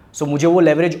 So मुझे वो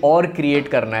leverage और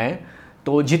create करना है.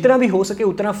 तो जितना भी हो सके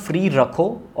उतना फ्री रखो.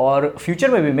 और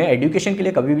फ्यूचर में भी मैं एजुकेशन के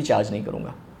लिए कभी भी चार्ज नहीं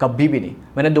करूँगा, कभी भी नहीं.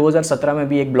 मैंने 2017 में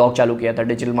भी एक ब्लॉग चालू किया था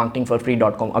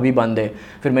digitalmarketingforfree.com, अभी बंद है.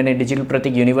 फिर मैंने डिजिटल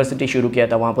प्रतीक यूनिवर्सिटी शुरू किया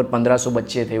था, वहाँ पर 1500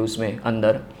 बच्चे थे उसमें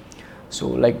अंदर.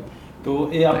 सो लाइक तो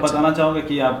ये आप बताना चाहोगे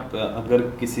कि आप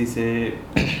अगर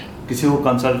किसी को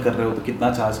कंसल्ट कर रहे हो तो कितना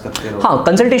चार्ज करते हो? हाँ,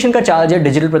 कंसल्टेशन का चार्ज है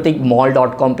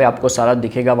digitalpratikmall.com पे आपको सारा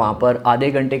दिखेगा. वहाँ पर आधे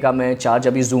घंटे का मैं चार्ज,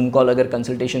 अभी जूम कॉल अगर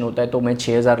कंसल्टेशन होता है तो मैं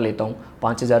 6000 लेता हूँ.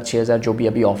 5000, 6000 जो भी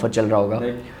अभी ऑफर चल रहा होगा.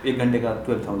 1 घंटे का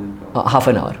 12,000. Half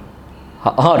an hour.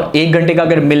 और 1 घंटे का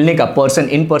अगर मिलने का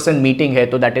इन पर्सन मीटिंग है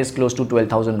तो that is close to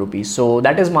 12,000 rupees. So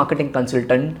that is marketing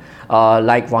consultant.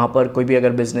 Like वहाँ पर कोई भी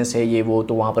अगर बिजनेस है ये वो,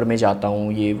 तो वहाँ पर मैं जाता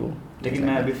हूँ ये वो. लेकिन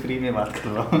मैं अभी फ्री में बात कर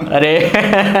रहा हूँ. अरे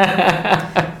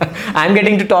I am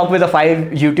getting to talk with a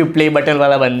 5 YouTube play button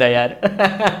वाला बंदा यार.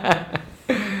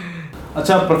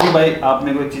 अच्छा प्रतीक भाई,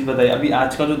 आपने कोई चीज़ बताई. अभी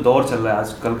आज का जो दौर चल रहा है,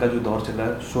 आजकल का जो दौर चल रहा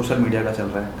है सोशल मीडिया का चल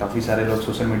रहा है. काफ़ी सारे लोग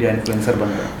सोशल मीडिया इन्फ्लुएंसर बन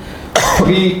रहे हैं.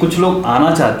 अभी कुछ लोग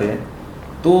आना चाहते हैं,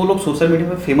 तो वो लोग सोशल मीडिया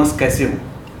में फेमस कैसे हो?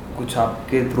 कुछ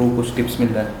आपके थ्रू कुछ टिप्स मिल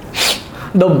रहा है?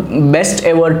 The best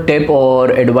ever tip or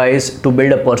advice to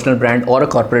build a personal brand or a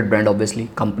corporate brand, obviously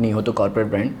company हो तो corporate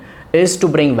brand, is to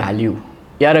bring value.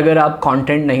 यार अगर आप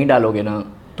content नहीं डालोगे ना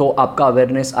तो आपका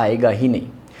awareness आएगा ही नहीं.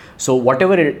 So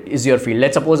whatever is your field,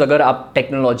 let's suppose अगर आप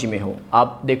टेक्नोलॉजी में हो,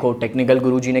 आप देखो टेक्निकल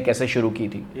गुरुजी ने कैसे शुरू की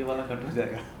थी. ये वाला कट हो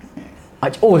जाएगा.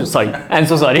 अच्छा, oh sorry, I am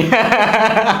so sorry.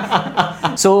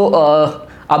 सो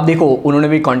अब देखो उन्होंने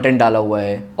भी कंटेंट डाला हुआ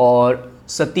है, और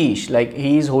Satish like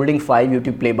he is holding 5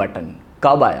 YouTube play button.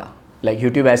 कब आया? लाइक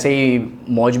यूट्यूब ऐसे ही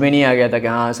मौज में नहीं आ गया था कि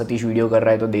हाँ सतीश वीडियो कर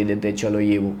रहा है तो दे देते चलो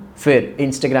ये वो। फिर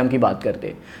इंस्टाग्राम की बात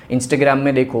करते, इंस्टाग्राम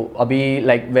में देखो अभी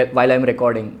like while I am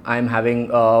recording I am having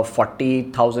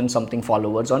 40,000 something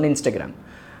followers on Instagram,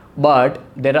 but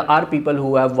there are people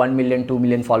who have 1 million 2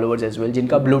 million followers as well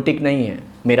जिनका ब्लू टिक नहीं है।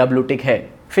 मेरा ब्लू टिक है।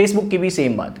 फेसबुक की भी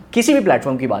सेम बात, किसी भी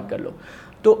प्लेटफॉर्म की बात कर लो।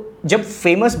 तो जब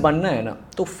फेमस बनना है ना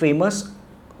तो फेमस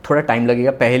थोड़ा टाइम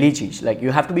लगेगा। पहली चीज़ like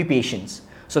you have to be patience,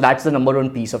 so that's the number 1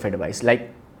 piece of advice, like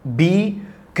be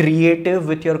creative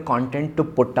with your content to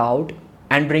put out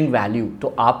and bring value।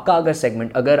 तो आपका अगर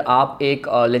सेगमेंट, अगर आप एक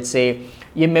लेट्स से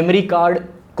ये मेमोरी कार्ड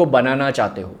को बनाना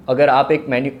चाहते हो, अगर आप एक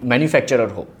मैन्युफैक्चरर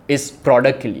हो इस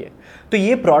प्रोडक्ट के लिए, तो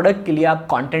ये प्रोडक्ट के लिए आप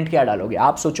कंटेंट क्या डालोगे?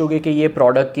 आप सोचोगे कि ये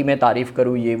प्रोडक्ट की मैं तारीफ़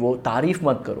करूँ, ये वो। तारीफ़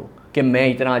मत करो कि मैं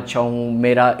इतना अच्छा हूँ,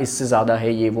 मेरा इससे ज़्यादा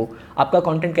है, ये वो। आपका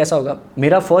कंटेंट कैसा होगा?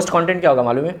 मेरा फर्स्ट कंटेंट क्या होगा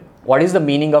मालूम है? What is the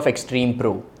meaning of extreme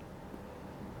pro?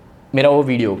 मेरा वो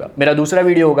वीडियो होगा। मेरा दूसरा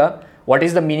वीडियो होगा what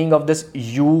is the meaning of this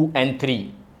UN3।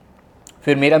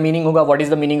 फिर मेरा मीनिंग होगा what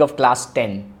is the meaning of class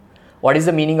 10, what is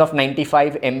the meaning of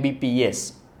 95 Mbps,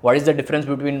 what is the difference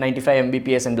between 95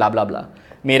 Mbps and blah ब्ला ब्ला।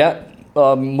 मेरा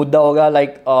मुद्दा होगा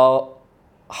like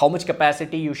how much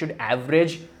capacity you should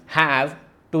average have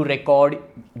to record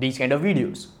these kind of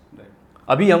videos.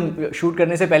 अभी हम shoot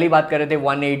करने से पहले ही बात कर रहे थे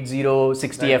 180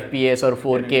 60 FPS और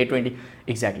 4K 20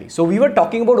 exactly. So we were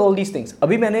talking about all these things.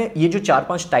 अभी मैंने ये जो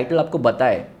 4-5 टाइटल आपको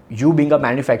बताए, यू बीइंग अ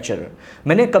मैन्युफैक्चरर,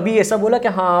 मैंने कभी ऐसा बोला कि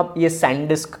हाँ आप ये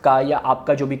सैनडिस्क का या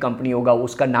आपका जो भी कंपनी होगा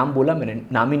उसका नाम बोला? मैंने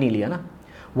नाम ही नहीं लिया ना।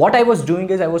 What I was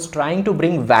doing is I was trying to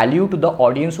bring value to the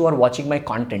audience who are watching my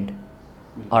content,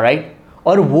 alright.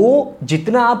 और वो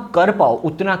जितना आप कर पाओ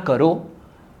उतना करो,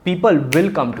 people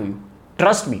will come to you,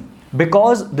 trust me,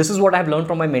 because this is what I have learned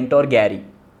from my mentor Gary.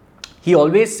 He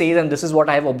always says, and this is what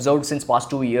I have observed since past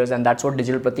 2 years, and that's what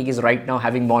Digital Pratik is right now,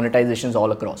 having monetizations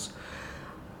all across.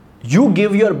 You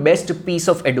give your best piece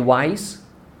of advice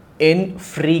in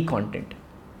free content.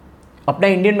 अपना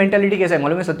Indian mentality कैसा है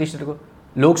मालूम है सतीश तेरे को?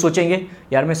 लोग सोचेंगे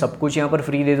यार मैं सब कुछ यहाँ पर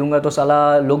फ्री दे दूंगा तो साला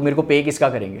लोग मेरे को पे किसका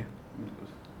करेंगे?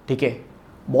 ठीक है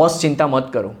बॉस, चिंता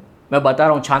मत करो, मैं बता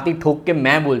रहा हूँ, छाती ठोक के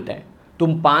मैं बोलता है,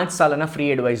 तुम 5 साल ना फ्री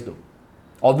एडवाइस दो।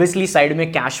 ऑब्वियसली साइड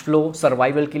में कैश फ्लो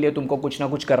सर्वाइवल के लिए तुमको कुछ ना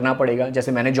कुछ करना पड़ेगा।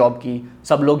 जैसे मैंने जॉब की,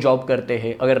 सब लोग जॉब करते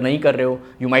हैं। अगर नहीं कर रहे हो,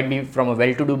 you might be from a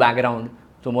well to do background,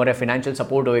 तुम्हारा फाइनेंशियल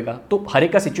सपोर्ट होएगा। तो हर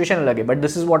एक का सिचुएशन अलग है, but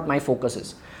this is what my focus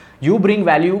is. You bring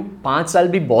value. 5 साल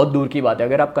भी बहुत दूर की बात है।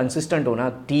 अगर आप कंसिस्टेंट हो ना,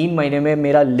 3 महीने में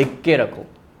मेरा लिख के रखो।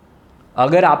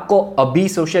 अगर आपको अभी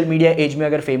सोशल मीडिया एज में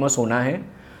अगर फेमस होना है,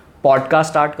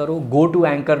 पॉडकास्ट स्टार्ट करो, गो टू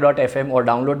anchor.fm और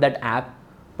download that app,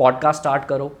 podcast start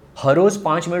करो, हर रोज़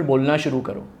 5 मिनट बोलना शुरू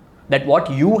करो। That what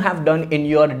you have done in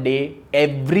your day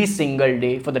every single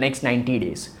day for the next 90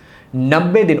 days,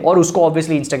 90 दिन। और उसको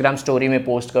ऑब्वियसली इंस्टाग्राम स्टोरी में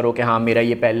पोस्ट करो कि हाँ मेरा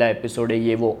ये पहला एपिसोड है,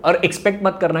 ये वो। और एक्सपेक्ट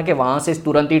मत करना कि वहाँ से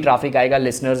तुरंत ही ट्रैफिक आएगा,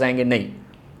 लिसनर्स आएंगे, नहीं।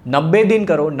 90 दिन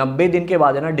करो। 90 दिन के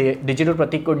बाद है ना डिजिटल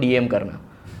प्रतीक को DM करना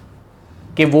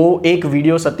कि वो एक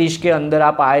वीडियो सतीश के अंदर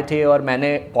आप आए थे और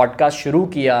मैंने पॉडकास्ट शुरू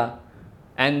किया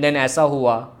एंड देन ऐसा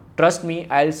हुआ। Trust me,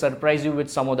 I will surprise you with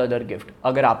some other gift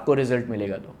अगर आपको रिजल्ट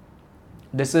मिलेगा तो।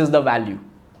 This is the value.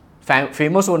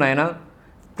 Famous होना है ना,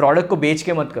 प्रोडक्ट को बेच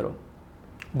के मत करो।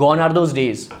 Gone are those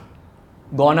days,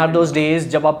 gone are those days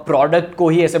जब आप प्रोडक्ट को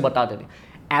ही ऐसे बताते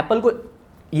थे। एप्पल को,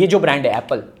 ये जो ब्रांड है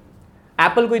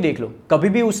एप्पल को ही देख लो, कभी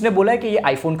भी उसने बोला है कि ये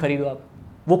आईफोन खरीदो आप।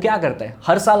 वो क्या करता है?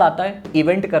 हर साल आता है,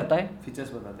 इवेंट करता है, फीचर्स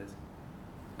बताते हैं,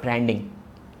 branding.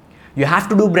 You have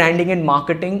to do branding and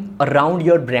marketing around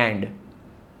your brand,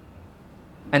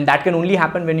 and that can only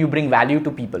happen when you bring value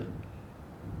to people.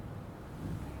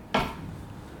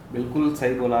 बिल्कुल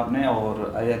सही बोला आपने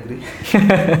और आई एग्री।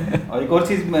 और एक और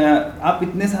चीज, आप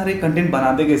इतने सारे कंटेंट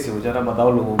बनाते कैसे हो, जरा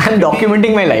बताओ लोगों को। I am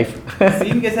documenting my life.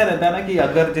 Scene कैसा रहता है ना कि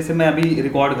अगर जैसे मैं अभी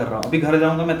रिकॉर्ड कर रहा हूँ, अभी घर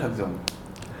जाऊंगा मैं थक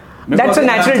जाऊंगा। That's a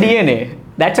natural DNA.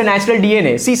 That's a natural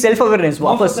DNA. See, self awareness.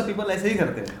 वापस people ऐसे ही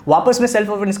करते हैं। वापस मैं सेल्फ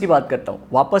अवेयरनेस की बात करता हूँ।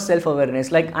 वापस self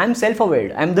awareness, like I am self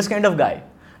awared, I am this kind of guy.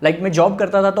 Like मैं जॉब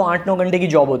करता था तो 8-9 घंटे की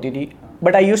जॉब होती थी,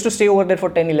 but I use to stay over there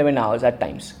for 10-11 hours at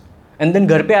times, and then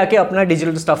घर पे आके अपना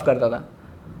डिजिटल स्टफ करता था।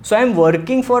 So I am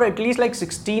working for at least like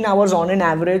 16 hours on an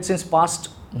average since past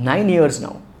 9 years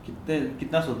now.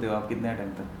 कितना सोते हो आप, कितने टाइम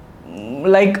तक?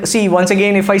 Like see once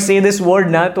again if I say this word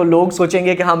ना, तो लोग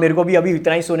सोचेंगे कि हाँ मेरे को भी अभी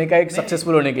इतना ही सोने का एक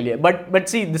सक्सेसफुल होने के लिए। But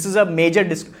see this is a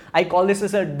major, I call this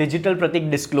is a digital Prateek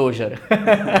disclosure.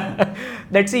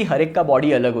 That see हर एक का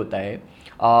बॉडी अलग होता है।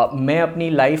 मैं अपनी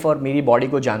लाइफ और मेरी बॉडी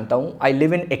को जानता हूँ। I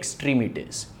live in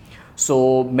extremities. सो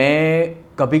मैं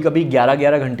कभी कभी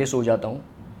 11-11 घंटे सो जाता हूँ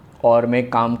और मैं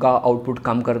काम का आउटपुट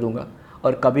कम कर दूंगा।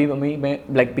 और कभी मम्मी मैं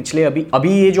लाइक पिछले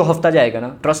अभी ये जो हफ्ता जाएगा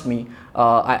ना, trust me,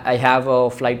 I have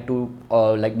flight to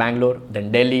like Bangalore,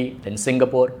 then Delhi, then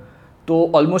Singapore,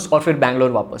 तो ऑलमोस्ट, और फिर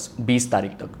बैंगलोर वापस 20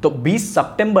 तारीख तक। तो 20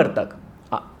 सितंबर तक,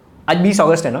 आज 20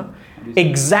 अगस्त है ना,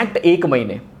 एग्जैक्ट एक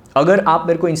महीने अगर आप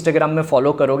मेरे को इंस्टाग्राम में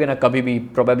फॉलो करोगे ना, कभी भी,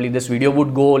 probably this video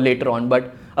would go later on, but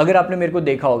अगर आपने मेरे को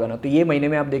देखा होगा ना, तो ये महीने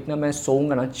में आप देखना मैं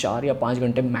सोऊंगा ना 4 या 5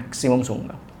 घंटे मैक्सिमम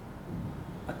सोऊंगा।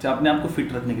 अच्छा, अपने आप को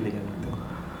फिट रखने के लिए क्या करते हो?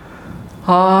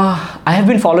 I have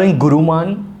been following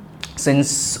Gurman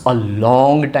since a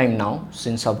long time now,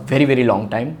 since a very very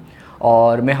long time,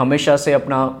 और मैं हमेशा से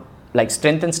अपना लाइक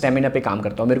स्ट्रेंथ एंड स्टेमिना पे काम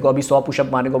करता हूँ। मेरे को अभी 100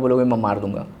 पुशअप मारने को बोलोगे मैं मार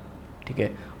दूंगा, ठीक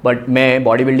है, बट मैं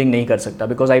बॉडी बिल्डिंग नहीं कर सकता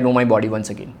because I know my body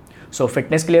once again. So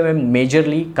fitness के लिए मैं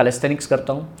मेजरली कैलिस्थेनिक्स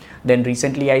करता हूँ। Then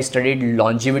recently I studied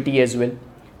longevity as well,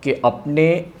 कि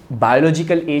अपने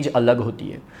बायोलॉजिकल एज अलग होती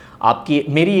है आपकी।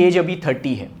 मेरी एज अभी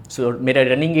 30 है, सो मेरा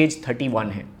रनिंग एज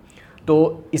 31 है,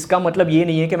 तो इसका मतलब ये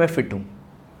नहीं है कि मैं फिट हूँ।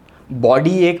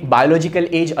 बॉडी एक बायोलॉजिकल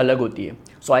एज अलग होती है।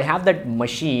 सो I have that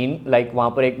machine, like वहाँ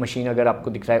पर एक मशीन अगर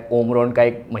आपको दिख रहा है, ओमरॉन का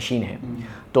एक मशीन है,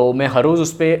 तो मैं हर रोज़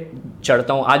उस पर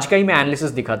चढ़ता हूँ। आज का ही मैं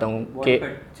एनालिसिस दिखाता हूँ कि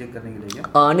चेक करने के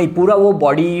लिए नहीं, पूरा वो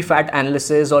बॉडी फैट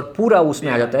एनालिसिस और पूरा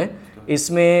उसमें आ जाता है।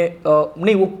 इसमें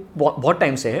नहीं, वो बहुत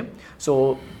टाइम से है।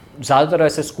 सो ज़्यादातर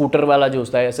ऐसे स्कूटर वाला जो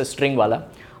होता है, ऐसे स्ट्रिंग वाला,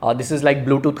 this is like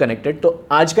Bluetooth connected. तो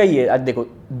आज का ही है, आज देखो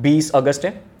 20 अगस्त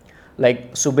है,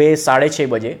 लाइक सुबह 6:30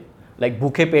 बजे, लाइक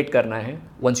भूखे पेट करना है।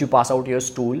 Once you pass out your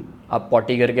stool, आप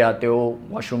पॉटी करके आते हो,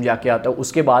 वॉशरूम जाके आते हो,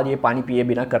 उसके बाद ये पानी पिए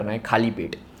बिना करना है, खाली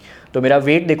पेट। तो मेरा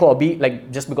वेट देखो अभी, like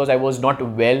just because I was not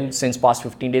well since past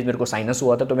 15 days, मेरे को साइनस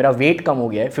हुआ था, तो मेरा वेट कम हो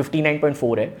गया है,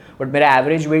 59.4 है, बट मेरा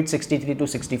एवरेज वेट 63 to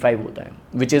 65 होता है,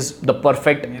 which is the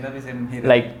perfect,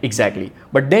 like exactly.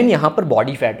 But then यहाँ पर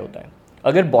बॉडी फैट होता है।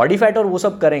 अगर बॉडी फैट और वो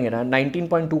सब करेंगे ना,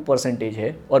 19.2%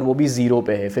 है, और वो भी 0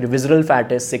 पे है। फिर विजरल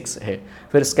फैट है 6 है,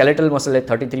 फिर स्केलेटल मसल है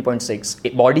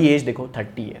 33.6, बॉडी एज देखो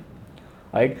 30 है,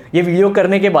 राइट। ये वीडियो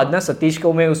करने के बाद ना सतीश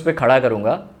को मैं उस पर खड़ा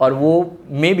करूँगा, और वो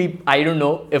may be, I don't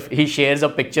know if he shares a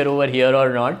picture over here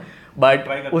और नॉट,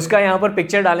 बट उसका यहाँ पर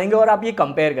पिक्चर डालेंगे और आप ये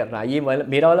कंपेयर करना, ये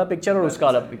मेरा वाला पिक्चर और उसका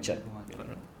वाला picture.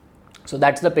 So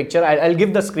that's the picture, I will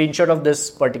give the screenshot of this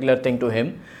particular thing to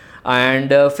him.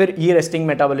 And फिर ये रेस्टिंग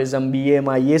मेटाबॉलिज्म,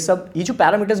 BMI, ये सब, ये जो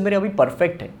पैरामीटर्स मेरे अभी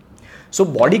परफेक्ट है। सो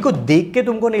बॉडी को देख के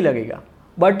तुमको नहीं लगेगा,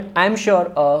 but I am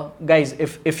sure guys,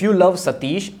 if you love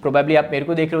Satish, probably आप मेरे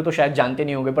को देख रहे हो तो शायद जानते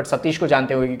नहीं होंगे, बट सतीश को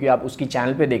जानते होंगे क्योंकि आप उसकी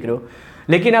चैनल पे देख रहे हो।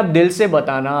 लेकिन आप दिल से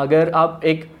बताना, अगर आप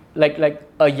एक लाइक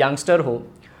अ यंगस्टर हो,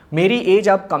 मेरी एज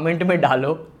आप कमेंट में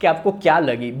डालो कि आपको क्या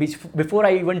लगी before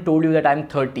I even told you that I M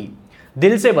 30।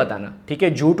 दिल से बताना, ठीक है,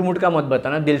 झूठ मूठ का मत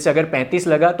बताना, दिल से। अगर 35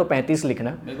 लगा तो 35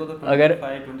 लिखना, तो अगर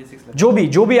 26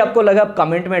 जो भी आपको लगा आप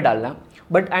कमेंट में डालना।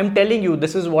 But I am telling you,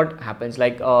 this is what happens,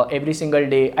 like every single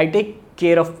day I take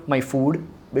care of my food,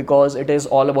 because it is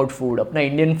all about food. अपना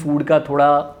इंडियन फूड का थोड़ा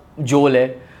जोल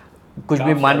है, कुछ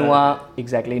भी मन हुआ,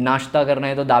 एग्जैक्टली नाश्ता करना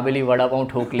है तो दाबेली वड़ा पाव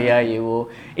ठोक लिया, ये वो।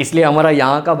 इसलिए हमारा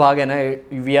यहाँ का भाग है ना,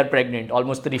 we are pregnant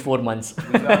almost 3-4 months,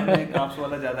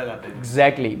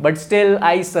 exactly, but still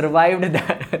I survived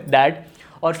that.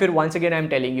 और फिर once again I am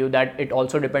telling you that it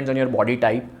also depends on your body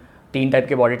type. 3 type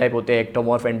के बॉडी टाइप होते हैं,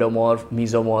 एक्टोमॉर्फ, एंडोमॉर्फ,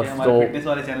 मीजोमॉर्फ। तो fitness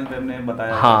वाले channel पे हमने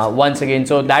बताया, हाँ, once again,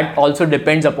 so that also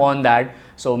depends upon that.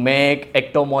 सो मैं एक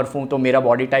एक्टोमॉर्फ हूँ तो मेरा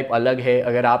बॉडी टाइप अलग है,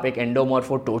 अगर आप एक एंडोमॉर्फ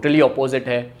हो टोटली ऑपोजिट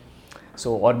है।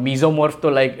 सो और मीजोमॉर्फ तो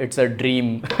like it's a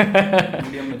dream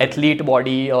athlete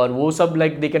body, और वो सब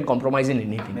like they can compromise in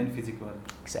anything,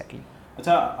 exactly.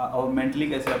 अच्छा, और मेंटली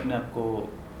कैसे अपने आप को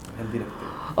हेल्दी रखते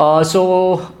हो? So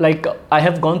like I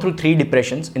have gone through 3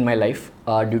 depressions in my life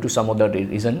due to some other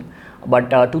reason,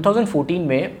 but 2014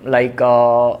 में like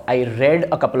I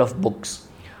read a couple of books.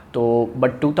 तो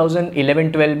बट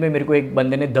 2011-12 में मेरे को एक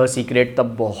बंदे ने द सीक्रेट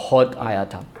तब बहुत आया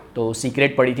था, तो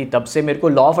सीक्रेट पढ़ी थी, तब से मेरे को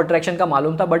लॉ ऑफ अट्रैक्शन का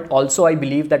मालूम था, but also I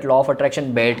believe that law of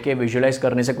attraction बैठ के विजुअलाइज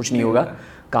करने से कुछ नहीं होगा,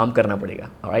 काम करना पड़ेगा,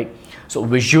 right. So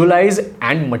visualise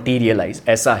and materialise,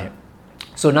 ऐसा है।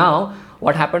 So now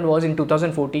what happened was in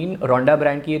 2014 Rhonda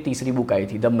Byrne की ये तीसरी बुक आई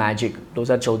थी, द मैजिक,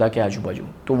 2014 के आजू बाजू।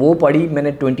 तो वो पढ़ी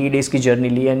मैंने, 20 डेज़ की जर्नी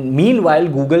ली, एंड मीन वाइल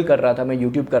गूगल कर रहा था मैं,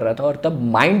 यूट्यूब कर रहा था, और तब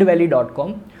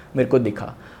mindvalley.com मेरे को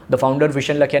दिखा। The founder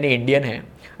Vishen Lakhiani Indian है,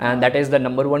 and that is the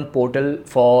number 1 portal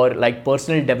for like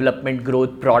personal development, growth,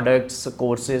 products,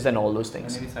 courses and all those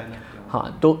things.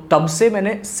 हाँ, तो तब से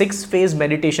मैंने 6 फेज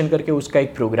मेडिटेशन करके उसका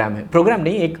एक प्रोग्राम है, प्रोग्राम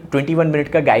नहीं, एक 21 मिनट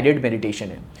का गाइडेड मेडिटेशन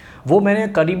है, वो मैंने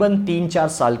करीबन 3-4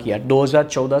 साल किया,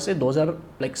 2014 से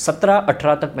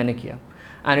 2017-18 तक मैंने किया,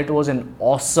 and it was an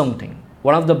awesome thing.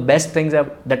 One of the best things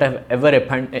that have ever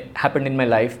happened in my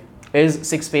life is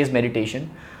 6 phase meditation.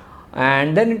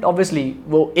 And then it obviously,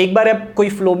 वो एक बार आप कोई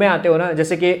फ्लो में आते हो ना,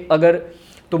 जैसे कि अगर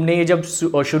तुमने ये जब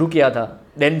शुरू किया था,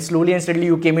 then slowly and steadily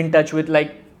you came in touch with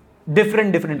like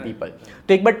different people.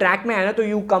 तो एक बार ट्रैक में आया ना, तो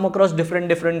you come across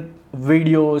different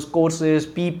videos, courses,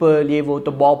 people, ये वो.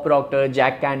 तो बॉब प्रॉक्टर,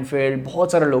 जैक कैनफील्ड,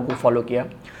 बहुत सारे लोगों को फॉलो किया.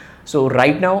 So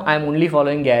right now I am only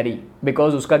following Gary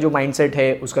because उसका जो माइंडसेट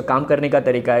है, उसका काम करने का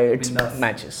तरीका है, it's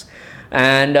matches.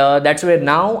 And that's where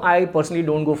now I personally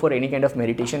don't go for any kind of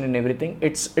meditation and everything.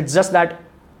 It's just that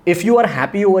if you are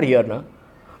happy over here na,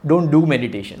 don't do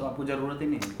meditation. तो आपको ज़रूरत ही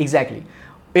नहीं है. Exactly.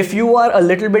 If you are a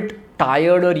little bit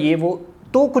tired और ये वो,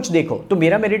 तो कुछ देखो. तो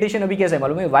मेरा meditation अभी कैसा है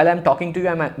मालूम है? While I'm talking to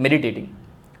you, I'm meditating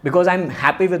because I'm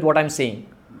happy with what I'm saying.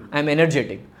 I'm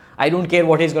energetic. I don't care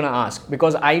what he's gonna ask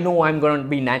because I know I'm gonna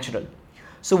be natural.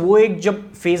 So वो एक जब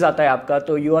phase आता है आपका,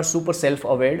 तो you are super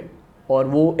self-aware और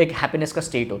वो एक happiness का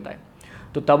state होता है.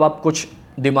 तो तब आप कुछ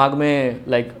दिमाग में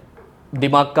लाइक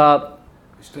दिमाग का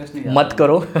स्ट्रेस नहीं मत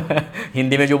करो.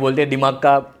 हिंदी में जो बोलते हैं दिमाग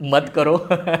का मत करो.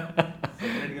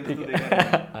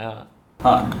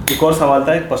 हाँ, एक और सवाल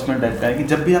था, एक पर्सनल टाइप का है कि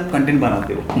जब भी आप कंटेंट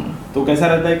बनाते हो तो कैसा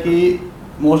रहता है कि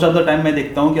मोस्ट ऑफ द टाइम मैं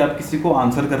देखता हूँ कि आप किसी को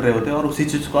आंसर कर रहे होते हो और उसी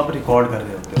चीज़ को आप रिकॉर्ड कर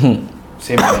रहे होते हो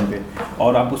सेम टाइम पे,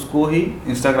 और आप उसको ही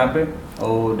इंस्टाग्राम पे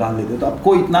डाल देते हो. तो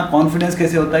आपको इतना कॉन्फिडेंस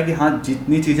कैसे होता है कि हाँ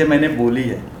जितनी चीज़ें मैंने बोली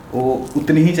है वो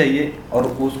उतनी ही चाहिए और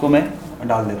उसको मैं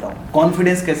डाल देता हूँ?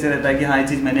 कॉन्फिडेंस कैसे रहता है कि हाँ ये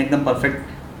चीज़ मैंने एकदम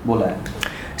परफेक्ट बोला है?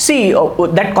 सी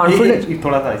दैट कॉन्फिडेंस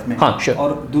थोड़ा सा इसमें. हाँ, sure.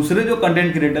 और दूसरे जो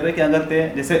कंटेंट क्रिएटर है क्या करते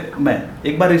हैं, जैसे मैं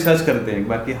एक बार रिसर्च करते हैं एक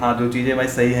बार कि हाँ जो चीज़ें भाई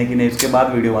सही है कि नहीं, उसके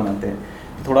बाद वीडियो बनाते हैं.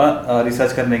 थोड़ा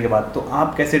रिसर्च करने के बाद तो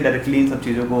आप कैसे डायरेक्टली इन सब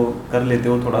चीज़ों को कर लेते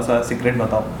हो? थोड़ा सा सीक्रेट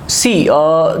बताओ. See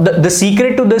the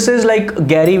secret to this is like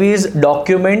Gary Vee's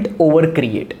document over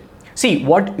create. See,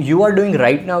 what you are doing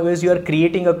right now is you are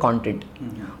creating a content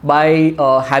by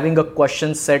having a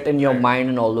question set in your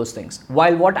mind and all those things.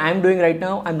 While what I am doing right now,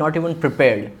 I'm not even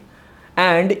prepared.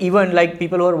 And even like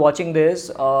people who are watching this,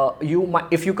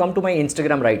 if you come to my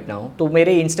Instagram right now, तो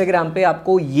मेरे Instagram पे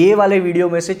आपको ये वाले video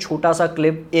में से छोटा सा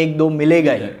क्लिप एक दो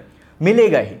मिलेगा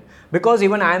ही. Because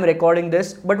even I am recording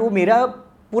this, but वो मेरा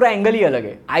पूरा एंगल ही अलग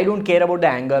है. I don't care about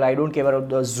the angle, I don't care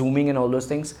about the zooming and all those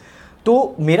things. तो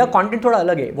मेरा कंटेंट थोड़ा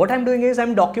अलग है. What I am doing is I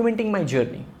am documenting my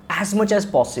journey as much as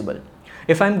possible.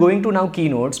 If I am going to now की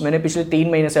notes, मैंने पिछले 3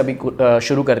 महीने से अभी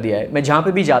शुरू कर दिया है. मैं जहाँ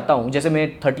पे भी जाता हूँ, जैसे मैं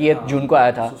 30 जून को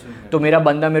आया था, तो मेरा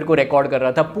बंदा मेरे को रिकॉर्ड कर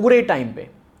रहा था पूरे टाइम पे,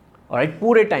 ऑलराइट,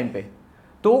 पूरे टाइम पे.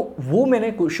 तो वो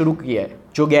मैंने शुरू किया है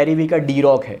जो गैरी वी का डी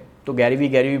रॉक है. तो गैरी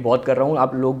वी बहुत कर रहा हूँ.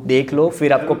 आप लोग देख लो,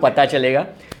 फिर आपको पता चलेगा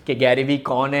कि गैरी वी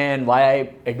कौन है and why I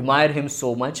admire him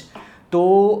so much.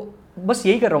 तो बस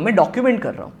यही कर रहा हूँ, मैं डॉक्यूमेंट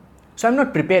कर रहा हूँ. So I'm not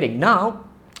preparing. Now,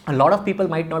 a lot of people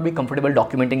might not be comfortable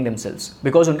documenting themselves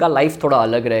because उनका लाइफ थोड़ा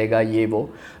अलग रहेगा ये वो.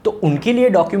 तो उनके लिए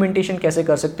डॉक्यूमेंटेशन कैसे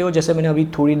कर सकते हो? जैसे मैंने अभी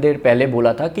थोड़ी देर पहले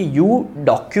बोला था कि you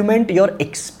document your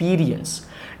experience.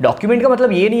 Document का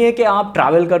मतलब ये नहीं है कि आप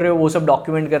ट्रैवल कर रहे हो वो सब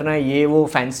डॉक्यूमेंट करना है, ये वो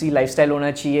फैंसी लाइफस्टाइल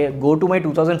होना चाहिए. Go to my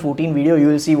 2014 video, you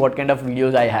will see what kind of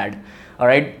videos I had.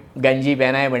 Alright, गंजी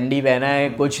पहना है, बंडी पहना है,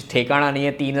 कुछ ठिकाना नहीं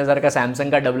है, 3000 का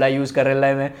सैमसंग का डबला यूज़ कर रहा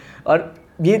है मैं. और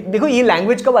ये देखो, ये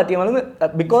लैंग्वेज कब आती है मालूम है?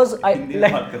 बिकॉज आई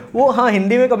लाइक वो, हाँ,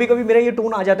 हिंदी में कभी कभी मेरा ये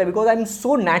टोन आ जाता है because I am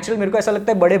so natural. मेरे को ऐसा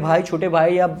लगता है बड़े भाई, छोटे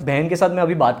भाई या बहन के साथ मैं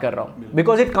अभी बात कर रहा हूँ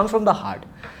because it comes from the heart.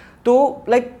 तो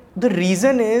like the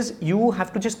reason is you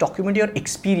have to just document your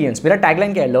experience. मेरा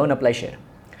टैगलाइन क्या है? Learn, apply, share.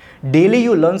 Daily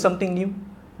you learn something new,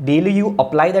 daily you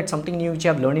apply that something new which you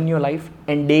have learned in your life,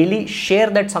 and daily share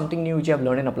that something new which you have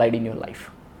learned and applied in your life.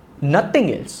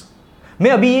 Nothing else.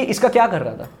 मैं अभी ये इसका क्या कर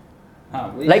रहा था?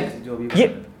 Like ये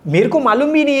मेरे को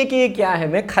मालूम भी नहीं है कि ये क्या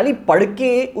है. मैं खाली पढ़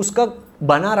के उसका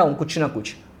बना रहा हूँ कुछ ना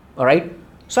कुछ. Alright,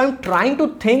 so I am trying to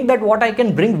think that what I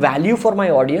can bring value for my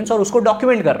audience, और उसको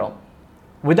डॉक्यूमेंट कर रहा हूँ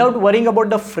without worrying about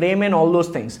the frame and all those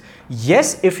things. Yes,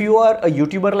 if you are a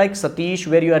YouTuber like Satish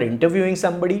where you are interviewing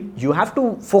somebody, you have to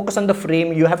focus on the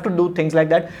frame, you have to do things like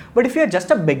that. But if you are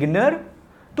just a beginner,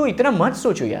 तो इतना मत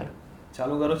सोचो यार,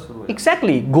 चालू करो, शुरू.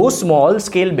 Exactly, go small,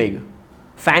 scale big.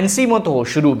 Fancy मत हो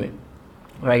शुरू में,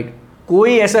 right?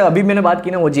 कोई ऐसा, अभी मैंने बात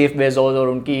की ना वो जेफ बेजोस और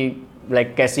उनकी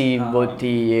like कैसी वो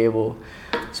थी ये वो.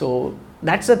 So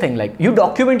that's the thing, like you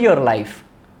document your life.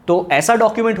 तो ऐसा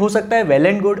डॉक्यूमेंट हो सकता है, वेल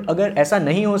एंड गुड. अगर ऐसा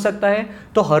नहीं हो सकता है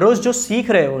तो हर रोज़ जो सीख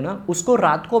रहे हो ना, उसको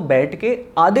रात को बैठ के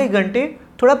आधे घंटे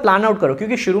थोड़ा प्लान आउट करो.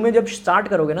 क्योंकि शुरू में जब स्टार्ट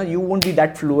करोगे ना, you won't be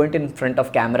that fluent in front of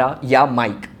camera या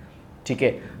माइक, ठीक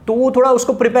है? तो वो थोड़ा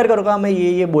उसको प्रिपेयर करोगा, मैं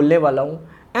ये बोलने वाला हूँ.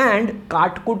 एंड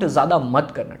काटकुट ज़्यादा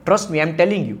मत करना. Trust me, I am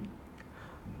telling you,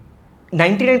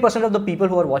 99% of the people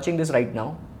who are watching this right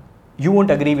now, you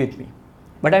won't agree with me,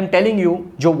 but I am telling you,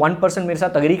 जो 1% मेरे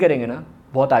साथ अग्री करेंगे ना,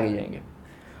 बहुत आगे जाएंगे.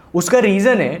 उसका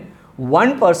रीज़न है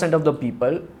 1% of the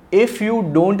people, if you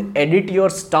don't edit your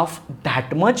stuff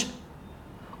that much,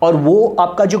 और वो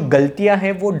आपका जो गलतियां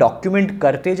हैं वो डॉक्यूमेंट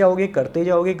करते जाओगे करते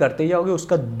जाओगे करते जाओगे,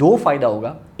 उसका दो फायदा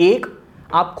होगा। एक,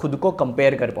 आप खुद को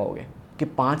कंपेयर कर पाओगे कि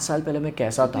 5 साल पहले मैं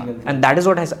कैसा था, and that is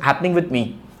what is happening with me.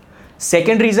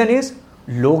 Second reason is,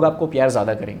 लोग आपको प्यार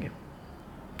ज्यादा करेंगे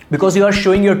because you are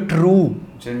showing your true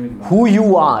who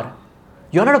you are.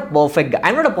 You are not a perfect guy,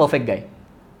 I am not a perfect guy.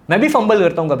 मैं भी fumble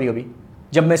करता हूँ कभी कभी,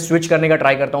 जब मैं स्विच करने का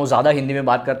ट्राई करता हूँ, ज़्यादा हिंदी में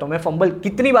बात करता हूँ, मैं फंबल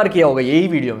कितनी बार किया होगा यही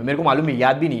वीडियो में, मेरे को मालूम है,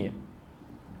 याद भी नहीं है,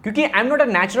 क्योंकि I am not a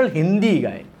natural Hindi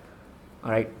guy.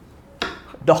 Right,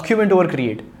 document over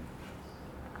create.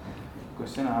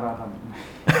 Question आ रहा था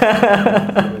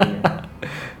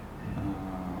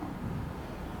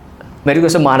मेरे को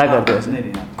ऐसे मारा करते हो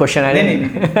क्वेश्चन आ नहीं।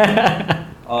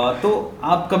 तो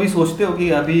आप कभी सोचते हो कि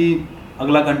अभी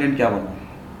अगला कंटेंट क्या बनाओ?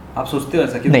 आप सोचते हो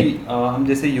ऐसा? क्योंकि हम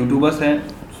जैसे यूट्यूबर्स हैं,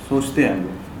 सोचते हैं हम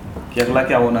लोग कि अगला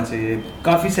क्या होना चाहिए,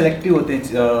 काफ़ी सिलेक्टिव होते हैं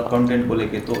कंटेंट को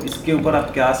लेके। तो इसके ऊपर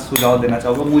आप क्या सुझाव देना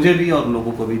चाहोगे, मुझे भी और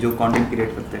लोगों को भी जो कंटेंट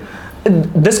क्रिएट करते हैं?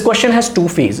 This question has 2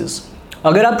 phases।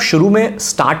 अगर आप शुरू में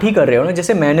स्टार्ट ही कर रहे हो ना,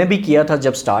 जैसे मैंने भी किया था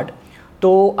जब स्टार्ट,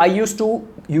 तो आई use to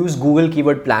use Google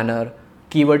keyword planner,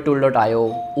 keywordtool.io,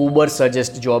 Uber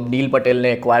Suggest जो अब नील पटेल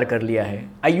ने एक्वायर कर लिया है।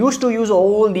 आई use to use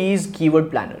all these keyword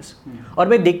planners, और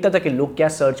मैं देखता था कि लोग क्या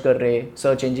सर्च कर रहे हैं,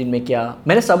 सर्च इंजिन में क्या,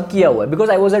 मैंने सब किया हुआ है because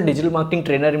I was a digital marketing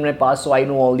trainer in my pass, so I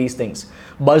know all these things.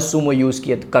 बस सुमो यूज़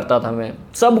किया करता था मैं,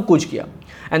 सब कुछ किया।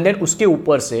 एंड देन उसके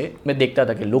ऊपर से मैं देखता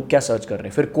था कि लोग क्या सर्च कर रहे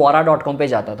हैं, फिर quora.com पे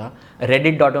जाता था,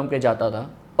 reddit.com पे जाता था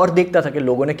और देखता था कि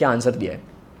लोगों ने क्या आंसर दिया है।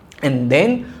 And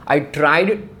then I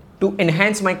tried to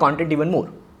enhance my content even more,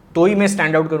 तो ही मैं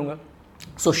स्टैंड आउट करूंगा।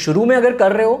 सो शुरू में अगर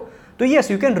कर रहे हो तो yes,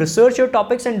 you can research your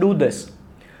topics and do this,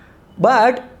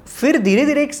 but फिर धीरे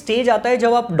धीरे एक स्टेज आता है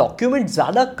जब आप डॉक्यूमेंट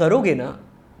ज़्यादा करोगे ना,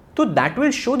 तो that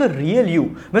will show the real you.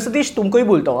 मैं सतीश तुमको ही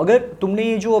बोलता हूँ, अगर तुमने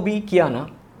ये जो अभी किया ना,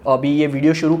 अभी ये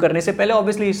वीडियो शुरू करने से पहले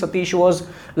obviously Satish was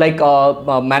like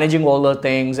managing all the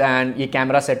things, and ये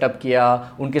कैमरा सेटअप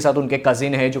किया, उनके साथ उनके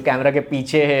कजिन है जो कैमरा के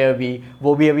पीछे है अभी,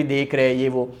 वो भी अभी देख रहे हैं ये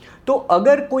वो। तो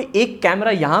अगर कोई एक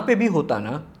कैमरा यहाँ पे भी होता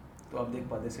ना, तो आप देख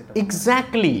पाते सेटअप।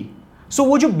 एग्जैक्टली। सो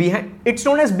वो जो behind, it's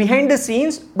known as behind the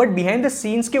scenes, but behind the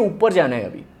scenes के ऊपर जाना है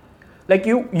अभी। Like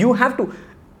you have to,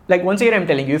 like once again I'm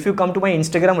telling you, if you come to my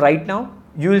Instagram right now,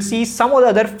 you will see some of the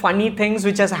other funny things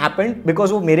which has happened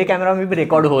because वो मेरे camera में भी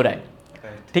record हो रहा है,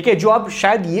 ठीक है, जो आप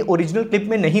शायद ये ओरिजिनल क्लिप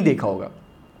में नहीं देखा होगा।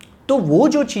 तो वो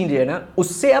जो चीज़ है ना,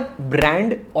 उससे आप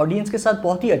ब्रांड ऑडियंस के साथ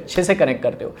बहुत ही अच्छे से कनेक्ट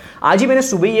करते हो। आज ही मैंने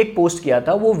सुबह ही एक पोस्ट किया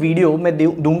था, वो वीडियो मैं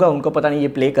दूंगा उनको, पता नहीं ये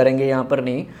प्ले करेंगे यहाँ पर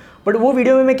नहीं, बट वो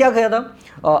वीडियो में मैं क्या किया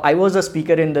था, I was a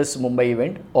speaker in this Mumbai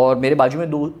event, और मेरे बाजू में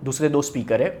दूसरे दो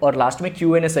स्पीकर है, और लास्ट में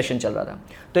Q&A सेशन चल रहा था।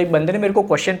 तो एक बंदे ने मेरे को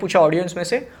क्वेश्चन पूछा ऑडियंस में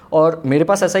से, और मेरे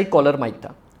पास ऐसा ही कॉलर माइक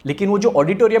था, लेकिन वो जो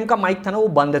ऑडिटोरियम का माइक था ना, वो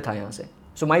बंद था यहाँ से,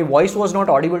 सो my voice was not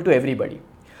Audible to everybody.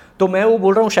 तो मैं वो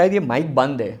बोल रहा हूँ शायद ये माइक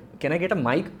बंद है, can I get a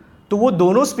mic? तो वो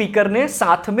दोनों स्पीकर ने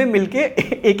साथ में मिलके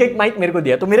एक एक माइक मेरे को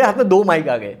दिया, तो मेरे हाथ में 2 माइक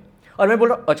आ गए, और मैं बोल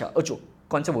रहा हूँ अच्छा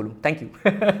कौन से बोलूँ, थैंक यू।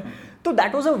 तो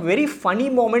that was a very funny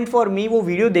moment for me. वो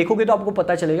वीडियो देखोगे तो आपको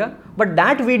पता चलेगा, but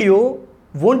that video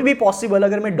won't be possible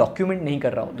अगर मैं डॉक्यूमेंट नहीं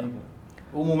कर रहा होता,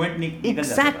 वो मोमेंट नहीं।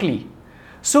 एग्जैक्टली।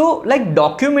 सो लाइक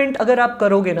डॉक्यूमेंट अगर आप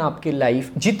करोगे ना आपकी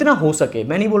लाइफ, जितना हो सके,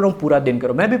 मैं नहीं बोल रहा हूँ पूरा दिन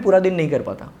करो, मैं भी पूरा दिन नहीं कर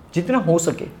पाता, जितना हो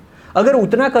सके अगर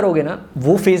उतना करोगे ना,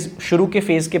 वो फेज, शुरू के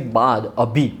फेज के बाद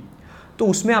अभी, तो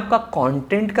उसमें आपका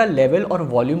कंटेंट का लेवल और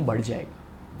वॉल्यूम बढ़ जाएगा।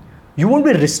 You won't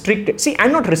be restricted. See,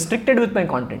 I'm not restricted with my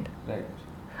content. Right.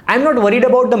 I'm not worried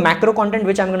about the macro content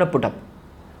which I'm going to put up.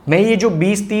 मैं ये जो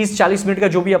 20, 30, 40 मिनट का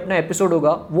जो भी अपना एपिसोड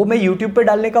होगा, वो मैं YouTube पे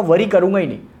डालने का वरी करूंगा ही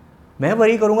नहीं। मैं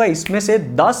वरी करूंगा इसमें से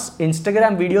 10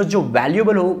 Instagram वीडियोस जो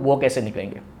वैल्यूएबल हो वो कैसे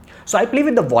निकलेंगे। So I play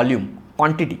with the volume,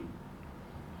 quantity.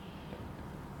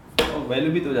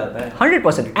 Value भी तो जाता है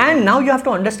 100%. And now you have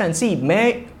to understand. See, मैं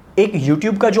एक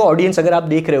YouTube का जो ऑडियंस अगर आप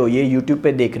देख रहे हो, ये YouTube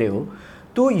पे देख रहे हो,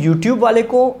 तो YouTube वाले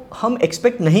को हम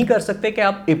एक्सपेक्ट नहीं कर सकते कि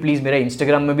आप प्लीज़ मेरा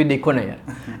Instagram में भी देखो ना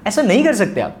यार, ऐसा नहीं कर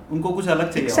सकते आप, उनको कुछ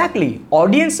अलग चाहिए। Exactly.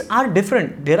 Audience are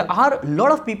different. There are a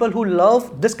lot of people who love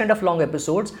this kind of long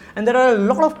episodes, and there are a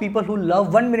lot of people who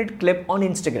love 1-minute clip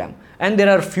on Instagram, and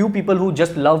there are few people who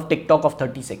just love TikTok of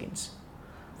 30 seconds.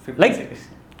 50 Like seconds.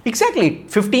 Exactly.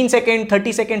 15 second,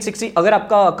 30 second, 60, अगर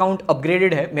आपका account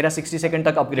upgraded है, मेरा 60 second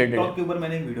तक upgraded है। TikTok के ऊपर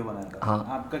मैंने एक वीडियो बनाया था। हाँ।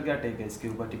 आपका क्या टेक है इसके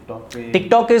ऊपर? टिकटॉक पे,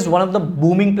 TikTok is one of the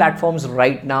booming platforms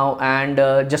right now, and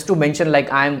just to mention,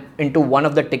 like I'm into one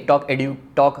of the TikTok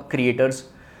EduTalk creators,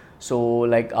 so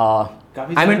like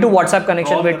I'm into WhatsApp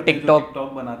connection with TikTok.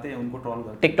 TikTok बनाते हैं उनको troll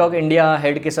करते हैं। TikTok India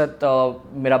head के साथ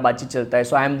मेरा बातचीत चलता है,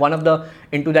 so I am one of the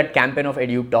into that campaign of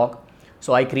EduTalk.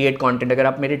 So I create content. अगर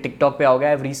आप मेरे टिकटॉक पे आओगे,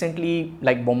 I have recently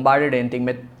like bombarded anything.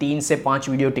 मैं 3 से 5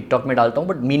 वीडियो टिकटॉक में डालता हूँ,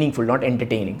 but meaningful, not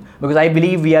entertaining, because I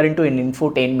believe we are into an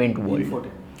infotainment world.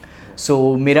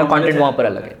 सो मेरा कंटेंट वहाँ पर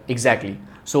अलग है. Exactly.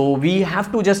 So we have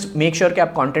to just make sure कि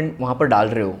आप कंटेंट वहाँ पर डाल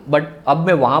रहे हो. बट अब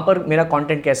मैं वहाँ पर मेरा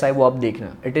कंटेंट कैसा है वो अब देखना.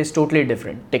 It is totally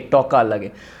different. TikTok का अलग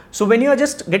है. So when you are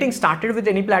just getting started with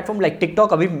any platform like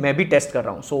TikTok, अभी मैं भी टेस्ट कर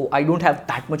रहा हूँ. सो I don't have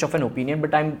that much of an opinion,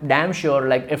 but I am damn sure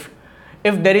like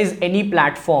if there is any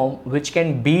platform which can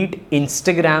beat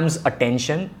Instagram's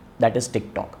attention, that is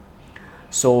TikTok.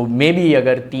 So maybe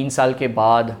अगर 3 साल के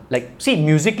बाद, like see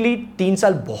musically 3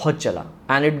 साल बहुत चला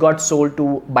and it got sold to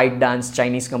ByteDance,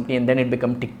 Chinese company, and then it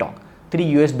became TikTok,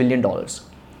 $3 billion.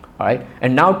 Alright,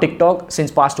 and now TikTok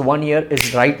since past 1 year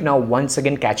is right now once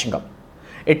again catching up.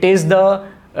 It is the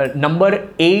number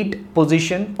 8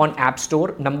 position on App Store,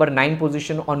 number 9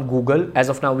 position on Google as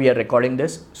of now we are recording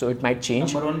this, so it might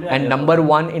change, and number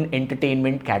 1 in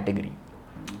entertainment category.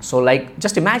 So like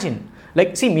just imagine,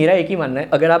 like see मेरा एक ही मानना है,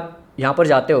 अगर आप यहाँ पर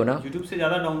जाते हो ना, YouTube से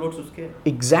ज़्यादा डाउनलोड्स उसके.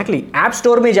 Exactly, App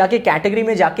Store में जाके कैटेगरी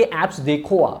में जाके एप्स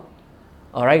देखो आप.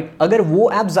 Alright, अगर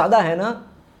वो ऐप ज़्यादा है ना,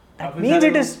 means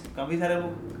it is. काफी सारे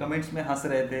लोग कमेंट्स में हंस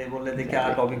रहे थे, बोल रहे थे क्या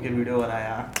टॉपिक के वीडियो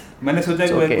बनाया. मैंने सोचा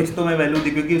कि कुछ तो मैं वैल्यू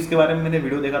दी, क्योंकि उसके बारे में मैंने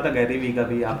वीडियो देखा था, गैरी वी का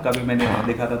भी, आपका भी मैंने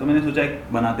देखा था, तो मैंने सोचा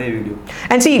बनाते हैं video.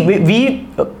 And C we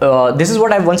this is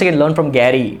what I once again learn from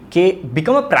Gary, कि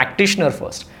become a practitioner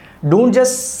first. Don't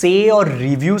just say और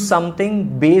review something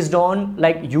based on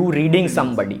like you reading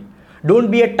somebody. Don't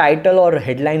be a title और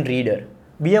headline reader,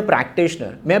 be a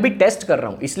practitioner. मैं अभी test कर रहा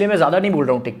हूँ, इसलिए मैं ज़्यादा नहीं बोल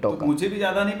रहा हूँ टिकटॉक का. मुझे भी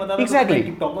ज़्यादा नहीं पता था. Exactly.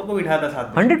 टिकटॉकर को बिठाया था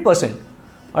साथ में. 100%.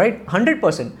 Alright,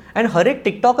 100%. एंड हर एक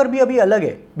टिकटॉकर भी अभी अलग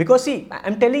है. Because C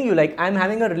I am telling you, like I am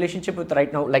having a relationship with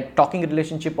right now, like talking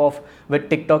relationship of with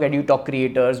TikTok एड्यूटॉक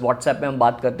creators. WhatsApp में हम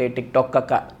बात करते हैं. टिकटॉक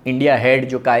का इंडिया हेड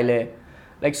जो काइल है,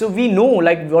 like so we know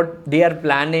like what they are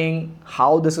planning, how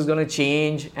this is going to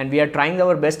change, and we are trying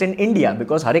our best in India,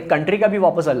 because हर एक country का भी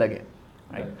वापस अलग है,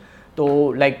 right? तो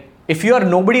like if you are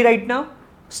nobody right now,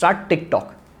 start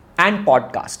TikTok and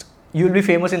podcast. You will be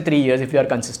famous in 3 years if you are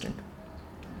consistent.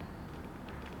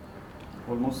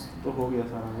 Almost तो हो गया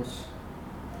सारा कुछ.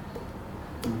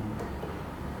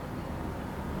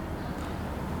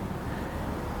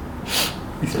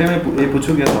 इसमें मैं ये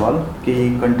पूछूं क्या सवाल कि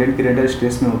कंटेंट क्रिएटर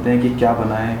स्ट्रेस में होते हैं कि क्या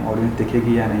बनाएं, ऑडियंस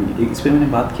देखेगी या नहीं. इस पे मैंने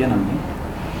बात किया ना हमने.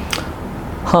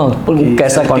 हाँ, पर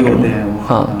कैसा कंटेंट होते हैं वो.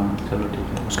 हाँ चलो ठीक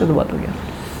है, उसका तो बात हो गया.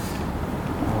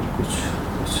 और कुछ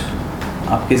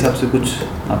आपके हिसाब से कुछ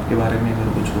आपके बारे में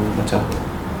अगर कुछ हो बचा.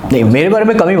 नहीं, मेरे बारे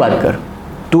में कम ही बात कर.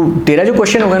 तू तेरा जो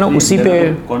क्वेश्चन होगा ना उसी पे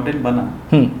कंटेंट बना.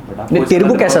 नहीं, तेरे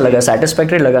को कैसा लगा?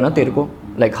 सेटिस्फैक्टरी लगा ना तेरे को?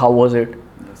 Like how was it?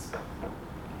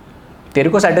 तेरे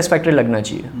को सेटिस्फैक्टरी लगना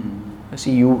चाहिए.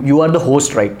 सी you are the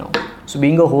host right now, so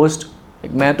being a host,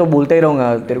 मैं तो बोलते ही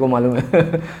रहूँगा, तेरे को मालूम है.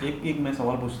 एक मैं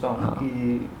सवाल पूछता हूँ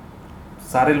कि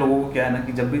सारे लोगों को क्या है ना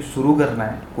कि जब भी शुरू करना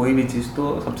है कोई भी चीज़,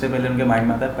 तो सबसे पहले उनके माइंड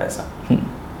में आता है पैसा.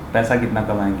 पैसा कितना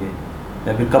कमाएंगे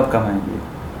या फिर कब कमाएंगे,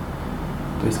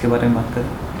 तो इसके बारे में बात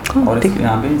करें. और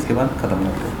यहाँ पे इसके बाद ख़त्म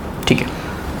करते हैं. ठीक है.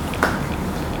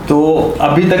 तो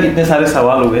अभी तक इतने सारे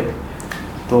सवाल हुए,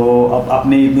 तो अब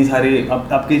आपने इतनी सारी, अब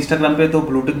आपके इंस्टाग्राम पे तो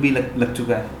ब्लूटिक भी लग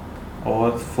चुका है,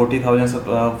 और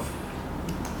 40,000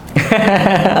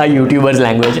 यूट्यूबर्स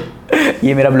लैंग्वेज.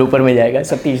 ये मेरा ब्लूपर में जाएगा.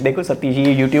 सतीश देखो, सतीश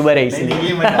ये यूट्यूबर है इसलिए.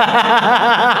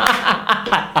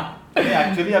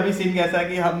 एक्चुअली अभी सीन कैसा है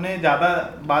कि हमने ज़्यादा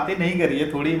बातें नहीं करी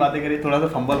है, थोड़ी बातें करी, थोड़ा सा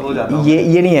फंबल हो जाता है.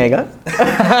 ये नहीं आएगा.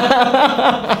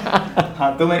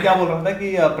 हाँ, तो मैं क्या बोल रहा था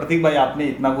कि प्रतीक भाई, आपने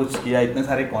इतना कुछ किया, इतने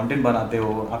सारे कंटेंट बनाते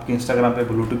हो, आपके इंस्टाग्राम पे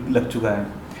ब्लूटूथ लग चुका है,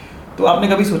 तो आपने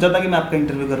कभी सोचा था कि मैं आपका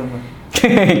इंटरव्यू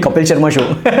करूँगा? कपिल शर्मा शो.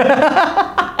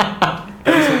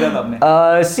 सोचा था आपने?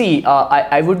 सी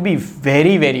I would be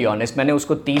very very honest. मैंने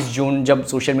उसको 30 जून जब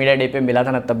सोशल मीडिया डे पे मिला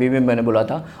था ना, तभी भी मैंने बोला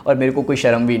था, और मेरे को कोई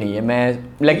शर्म भी नहीं है. मैं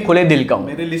लाइक खुले दिल का हूँ.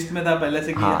 मेरे लिस्ट में था पहले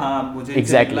से कि हाँ मुझे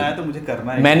एग्जैक्टली है, तो मुझे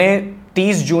करना है. मैंने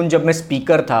 30 जून जब मैं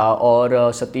स्पीकर था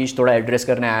और सतीश थोड़ा एड्रेस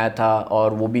करने आया था,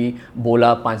 और वो भी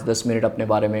बोला 5-10 मिनट अपने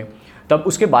बारे में, तब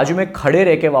उसके बाजू में खड़े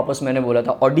रह के वापस मैंने बोला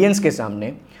था ऑडियंस के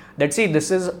सामने that see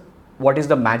this is what is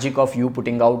the magic of you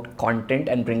putting out content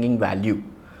and bringing value.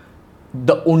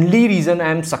 The only reason I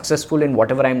am successful in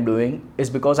whatever I am doing is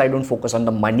because I don't focus on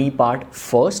the money part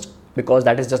first, because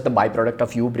that is just the byproduct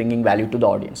of you bringing value to the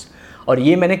audience. और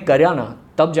ये मैंने करा ना,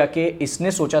 तब जाके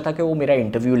इसने सोचा था कि वो मेरा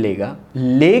इंटरव्यू लेगा,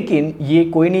 लेकिन ये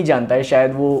कोई नहीं जानता है,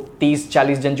 शायद वो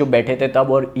 30-40 जन जो बैठे थे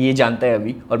तब, और ये जानता है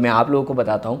अभी, और मैं आप लोगों को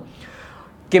बताता हूँ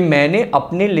कि मैंने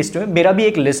अपने लिस्ट में, मेरा भी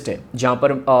एक लिस्ट है जहाँ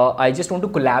पर I just want to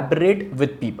collaborate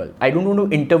with people. I don't want to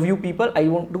interview people, I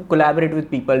want to collaborate with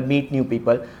people, meet new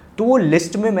people. तो वो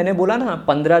लिस्ट में मैंने बोला ना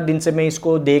 15 दिन से मैं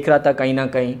इसको देख रहा था कहीं ना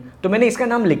कहीं, तो मैंने इसका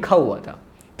नाम लिखा हुआ था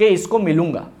कि इसको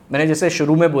मिलूंगा, मैंने जैसे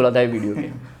शुरू में बोला था वीडियो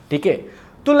में, ठीक है।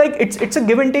 तो like it's a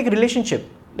give and take relationship.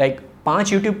 Like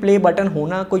 5 YouTube play button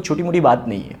होना कोई छोटी मोटी बात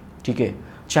नहीं है, ठीक है।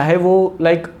 चाहे वो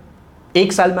लाइक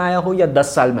 1 साल में आया हो या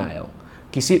 10 साल में आया हो,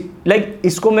 किसी लाइक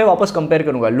इसको मैं वापस कंपेयर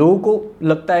करूँगा। लोगों को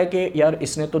लगता है कि यार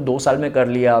इसने तो 2 साल में कर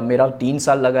लिया, मेरा 3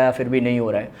 साल लगाया फिर भी नहीं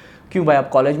हो रहा है। क्यों भाई, आप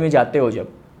कॉलेज में जाते हो, जब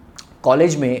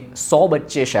कॉलेज में 100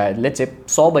 बच्चे, शायद लेट्स से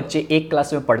 100 बच्चे एक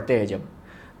क्लास में पढ़ते हैं जब,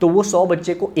 तो वो 100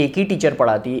 बच्चे को एक ही टीचर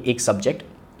पढ़ाती है एक सब्जेक्ट,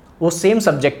 वो सेम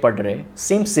सब्जेक्ट पढ़ रहे हैं,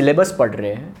 सेम सिलेबस पढ़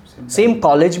रहे हैं, सेम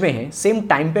कॉलेज में हैं, सेम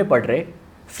टाइम पे पढ़ रहे हैं,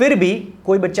 फिर भी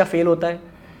कोई बच्चा फेल होता है,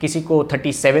 किसी को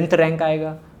 37th रैंक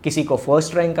आएगा, किसी को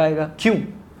 1st रैंक आएगा। क्यों?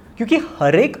 क्योंकि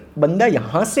हर एक बंदा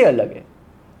यहाँ से अलग है,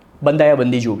 बंदा या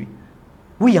बंदी जो भी,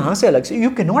 वो यहाँ से अलग से, you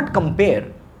can not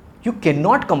compare, you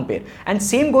cannot compare, and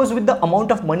same goes with the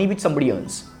amount of money which somebody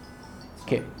earns.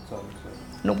 Okay,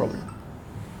 no problem.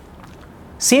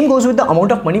 Same goes with the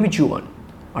amount of money which you earn.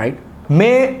 Alright,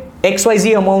 मैं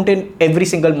XYZ amount in every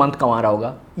single month कमा रहा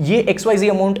होगा, ये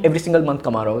XYZ amount every single month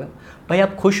कमा रहा होगा। भाई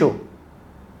आप खुश हो,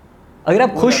 अगर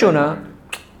आप खुश हो ना,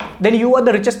 then you are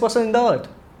the richest person in the earth,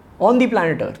 on the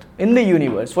planet earth, in the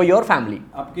universe, for your family.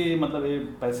 आपके मतलब ये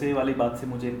पैसे वाली बात से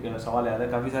मुझे एक सवाल याद है,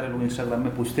 काफ़ी सारे लोग इंस्टाग्राम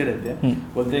में पूछते रहते हैं,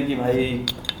 बोलते हैं कि भाई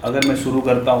अगर मैं शुरू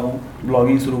करता हूँ,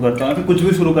 ब्लॉगिंग शुरू करता हूँ या फिर कुछ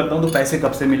भी शुरू करता हूँ, तो पैसे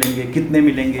कब से मिलेंगे, कितने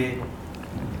मिलेंगे।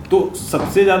 तो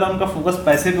सबसे ज़्यादा उनका फोकस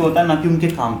पैसे पे होता है, ना कि उनके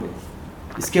काम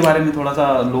पे। इसके बारे में थोड़ा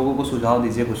सा लोगों को सुझाव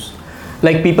दीजिए कुछ।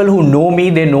 Like people who know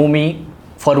me, they know me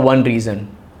for one reason,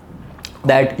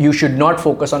 that you should not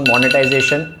focus on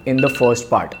monetization in the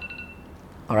first part.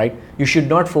 Alright, you should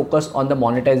not focus on the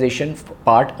monetization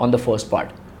part on the first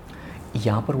part.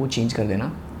 यहाँ पर वो change कर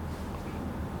देना।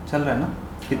 चल रहा है ना?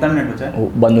 कितना मिनट बचा है? वो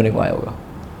बंद होने को आया होगा।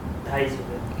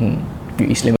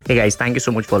 2:30 इसलिए Hey guys, thank you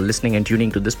so much for listening and tuning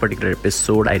to this particular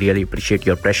episode. I really appreciate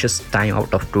your precious time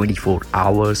out of 24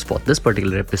 hours for this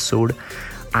particular episode.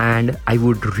 And I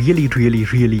would really, really,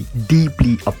 really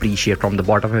deeply appreciate from the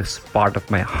bottomest part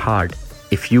of my heart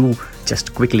if you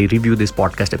just quickly review this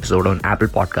podcast episode on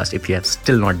Apple Podcast if you have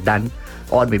still not done,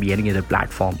 or maybe any other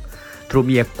platform. Throw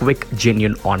me a quick,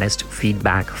 genuine, honest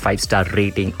feedback, 5-star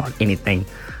rating or anything.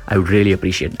 I would really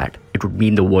appreciate that. It would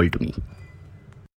mean the world to me.